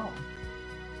 Luna, and all.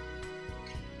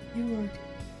 You were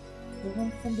the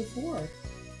one from before.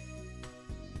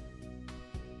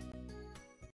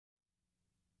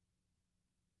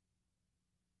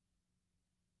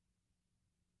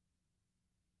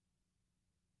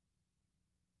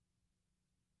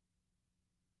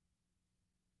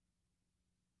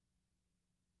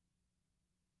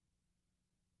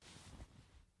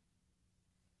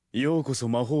ようこそ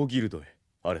魔法ギルドへ、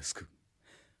アレス君。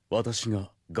私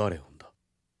がガレオンだ。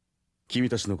君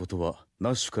たちのことは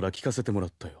ナッシュから聞かせてもら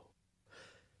ったよ。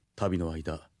旅の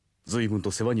間、随分と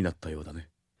世話になったようだね。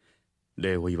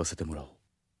礼を言わせてもらおう。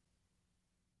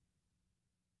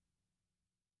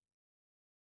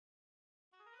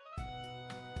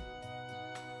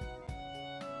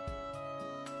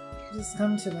Just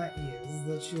come to my ears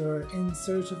that you're in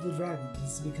search of the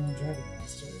dragons to become a dragon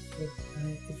master.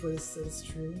 If what it says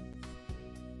true,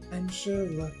 I'm sure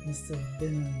luck must have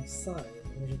been on your side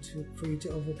in order for you to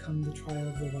overcome the trial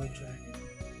of the White Dragon.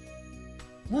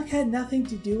 Luck had nothing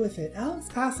to do with it. Alex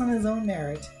passed on his own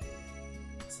merit.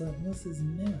 So it was his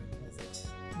merit, was it?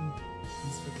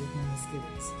 Please forgive my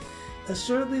misgivings.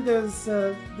 Assuredly, there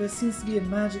seems to be a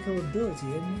magical ability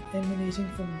emanating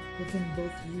from within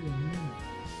both you and me.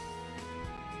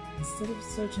 Instead of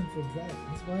searching for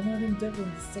dragons, why not endeavor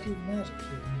in the study of magic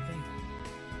here in vain?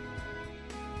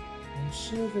 I'm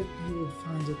sure that you would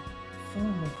find it far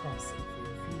more promising for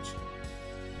your future.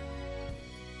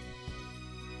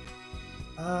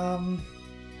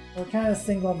 We're kind of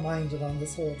single-minded on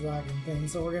this whole dragon thing,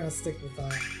 so we're gonna stick with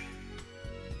that.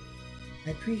 I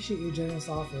appreciate your generous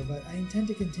offer, but I intend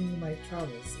to continue my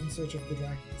travels in search of the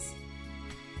dragons.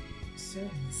 You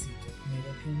certainly seem to have made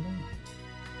up your mind.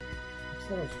 I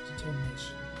applaud your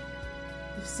determination.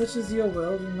 If such is your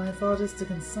will, then my thought is to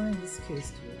consign this case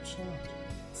to your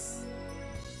charges.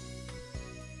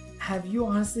 Have you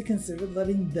honestly considered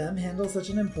letting them handle such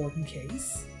an important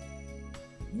case?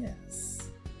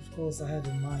 Yes. Of course, I had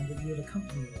in mind that you would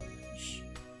accompany them.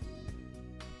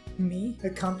 Me?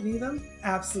 Accompany them?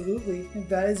 Absolutely. If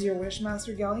that is your wish,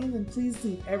 Master Galleon, then please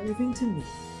leave everything to me.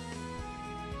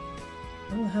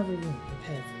 I will have a room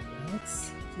prepared for you,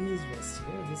 Alex. Please rest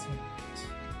here this moment.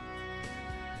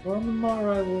 For on the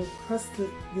morrow I will request that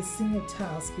this single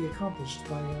task be accomplished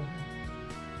by your hand.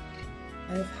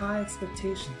 I have high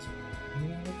expectations for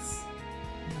you, Alex.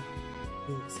 Now,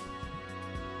 please.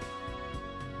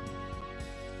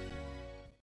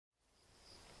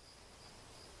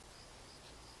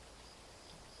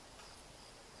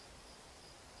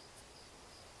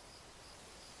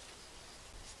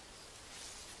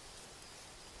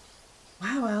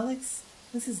 Wow, Alex,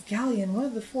 this is Galleon, one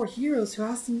of the 4 heroes who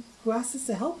asked us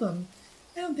to help him.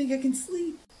 I don't think I can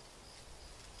sleep.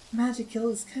 Magic Kill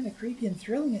is kind of creepy and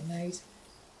thrilling at night.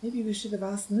 Maybe we should have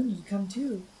asked Lunar to come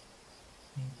too.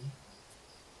 Maybe.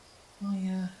 Oh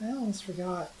yeah, I almost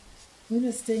forgot.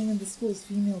 Luna's staying in the school's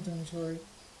female dormitory.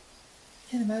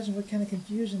 Can't imagine what kind of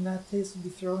confusion that place would be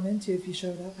thrown into if you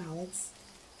showed up, Alex.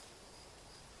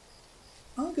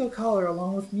 I'll go call her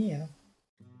along with Mia.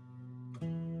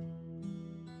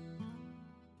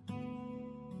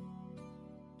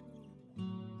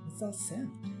 That sound?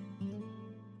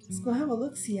 Let's go have a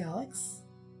look-see, Alex.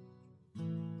 The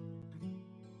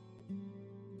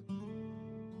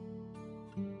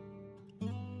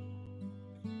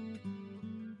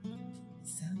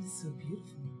sound is so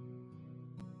beautiful.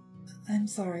 I'm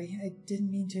sorry, I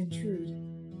didn't mean to intrude.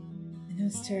 I know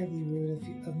it's terribly rude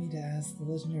of me to ask the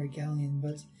legendary Galleon,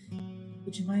 but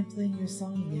would you mind playing your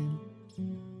song again?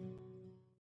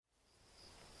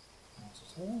 Not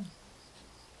at all.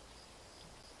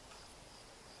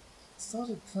 I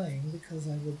started playing because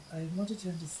I wanted to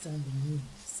understand the meaning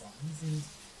of songs and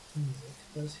music,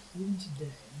 but even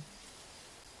today,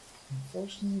 I've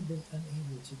unfortunately been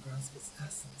unable to grasp its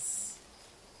essence.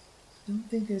 I don't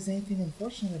think there's anything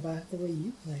unfortunate about the way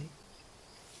you play.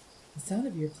 The sound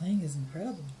of your playing is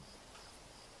incredible.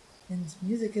 And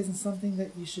music isn't something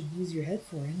that you should use your head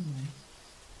for anyway.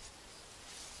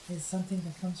 It's something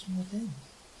that comes from within.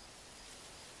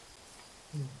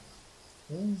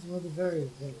 Those were the very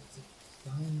words of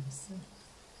Galleon himself.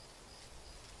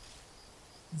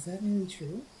 Is that really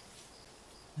true?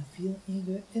 I feel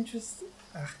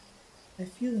I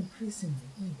feel increasingly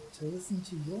eager to listen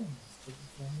to your musical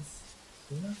performance,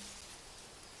 Lunar.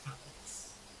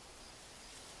 Alex.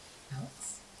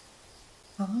 Alex?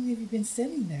 How long have you been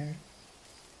standing there?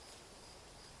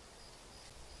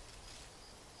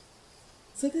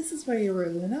 So this is where you were,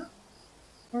 Luna?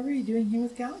 What were you doing here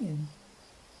with Galleon?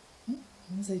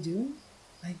 What was I doing?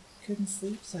 I couldn't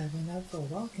sleep, so I went out for a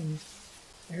walk and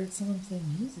I heard someone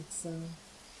playing music, so...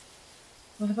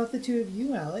 What about the two of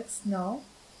you, Alex? No?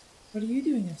 What are you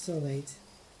doing up so late?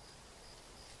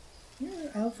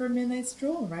 You're out for a midnight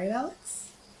stroll, right,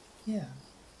 Alex? Yeah,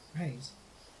 right.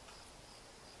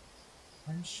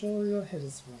 I'm sure your head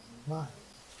is running wild.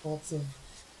 Thoughts of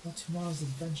what tomorrow's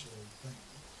adventure will bring.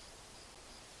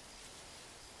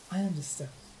 I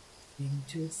understand being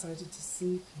too excited to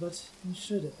sleep, but you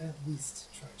should at least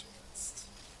try to rest.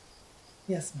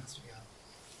 Yes, Master Gal.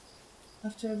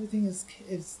 After everything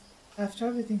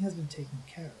has been taken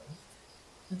care of,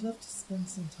 I'd love to spend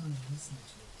some time listening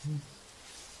to your music.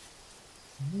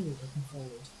 I'm really looking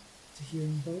forward to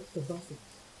hearing both of you.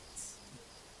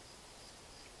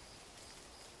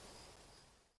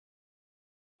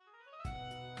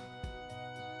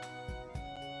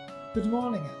 Good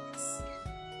morning, Alex.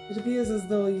 It appears as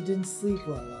though you didn't sleep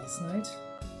well last night.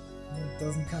 It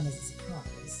doesn't come as a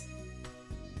surprise.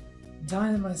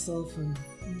 Diane and myself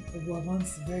were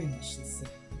once very much the same.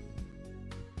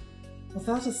 With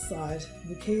that aside,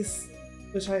 the case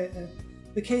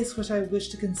which I wish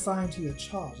to consign to your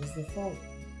charge is the following.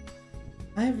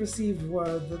 I have received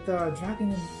word that there are a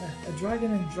dragon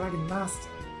and dragon master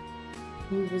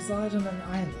who reside on an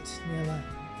islet near land.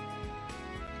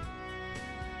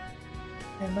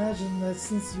 I imagine that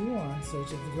since you are in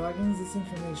search of the dragons, this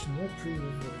information will prove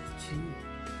of worth to you.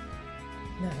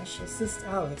 Nash, assist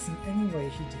Alex in any way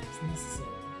he deems necessary.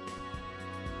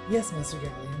 Yes, Master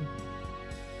Galleon.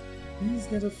 Please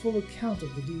get a full account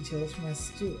of the details from my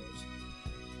steward.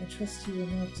 I trust you will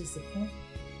not disappoint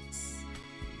us.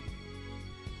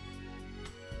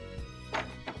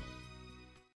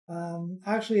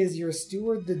 Actually, is your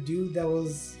steward the dude that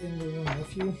was in the room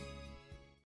with you?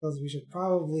 Because we should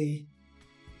probably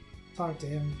talk to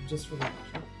him just for the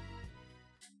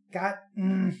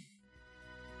pleasure.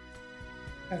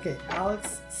 Okay,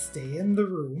 Alex, stay in the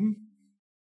room.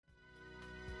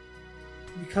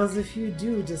 Because if you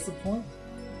do disappoint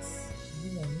us,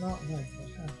 you will not like what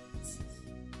happens.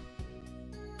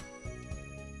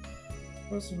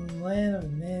 Force from the land of a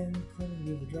man claiming to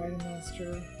be the Dragon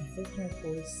Master, inflicting a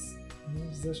force, and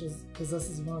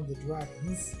possesses one of the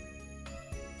dragons.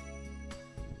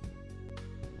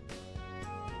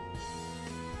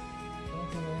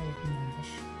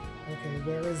 Okay,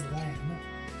 where is Lan?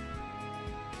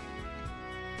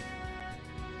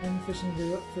 And fishing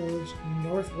village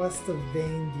northwest of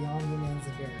Vane beyond the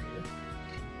Manza barrier.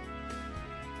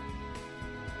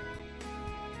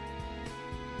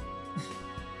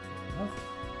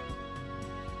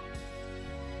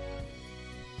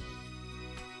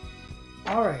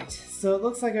 Alright, so it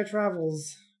looks like our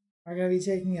travels are going to be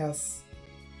taking us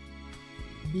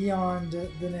beyond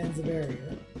the Nanza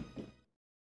barrier.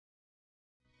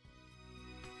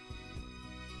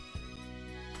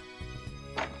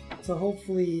 So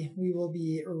hopefully we will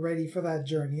be ready for that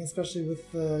journey, especially with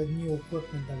the new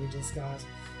equipment that we just got.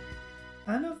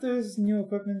 I don't know if there's new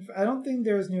equipment. I don't think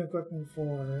there's new equipment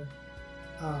for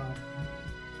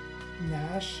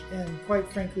Nash, and quite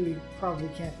frankly, we probably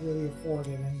can't really afford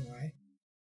it anyway.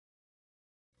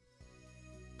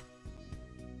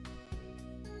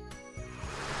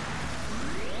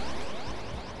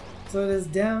 So it is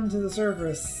down to the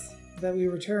surface that we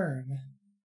return.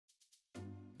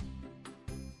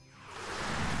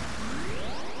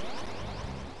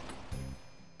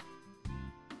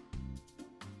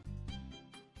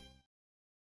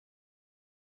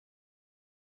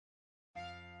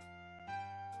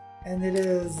 And it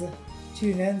is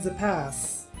to Nanza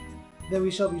Pass that we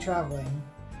shall be traveling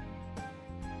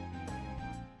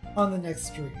on the next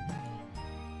stream.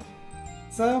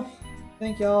 So,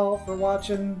 thank y'all for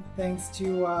watching. Thanks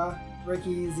to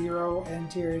Ricky, Zero, and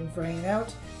Tyrion for hanging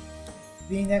out.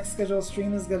 The next scheduled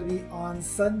stream is going to be on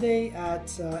Sunday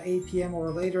at 8 p.m. or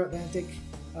later Atlantic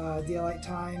Daylight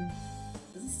Time.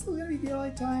 Is it still going to be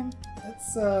Daylight Time?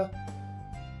 That's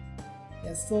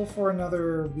yeah, still for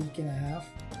another week and a half.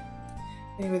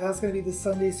 Anyway, that's going to be the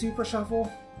Sunday Super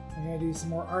Shuffle. We're going to do some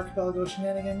more Archipelago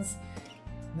shenanigans.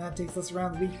 And that takes us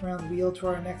around the week, around the wheel to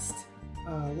our next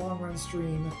long run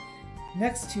stream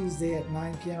next Tuesday at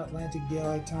 9 p.m. Atlantic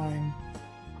Daylight Time,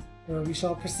 where we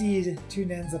shall proceed to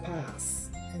Nanza Pass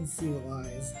and see what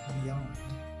lies beyond.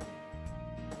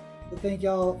 So thank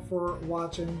y'all for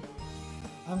watching.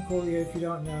 I'm Collier if you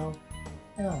don't know,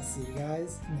 and I'll see you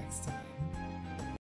guys next time.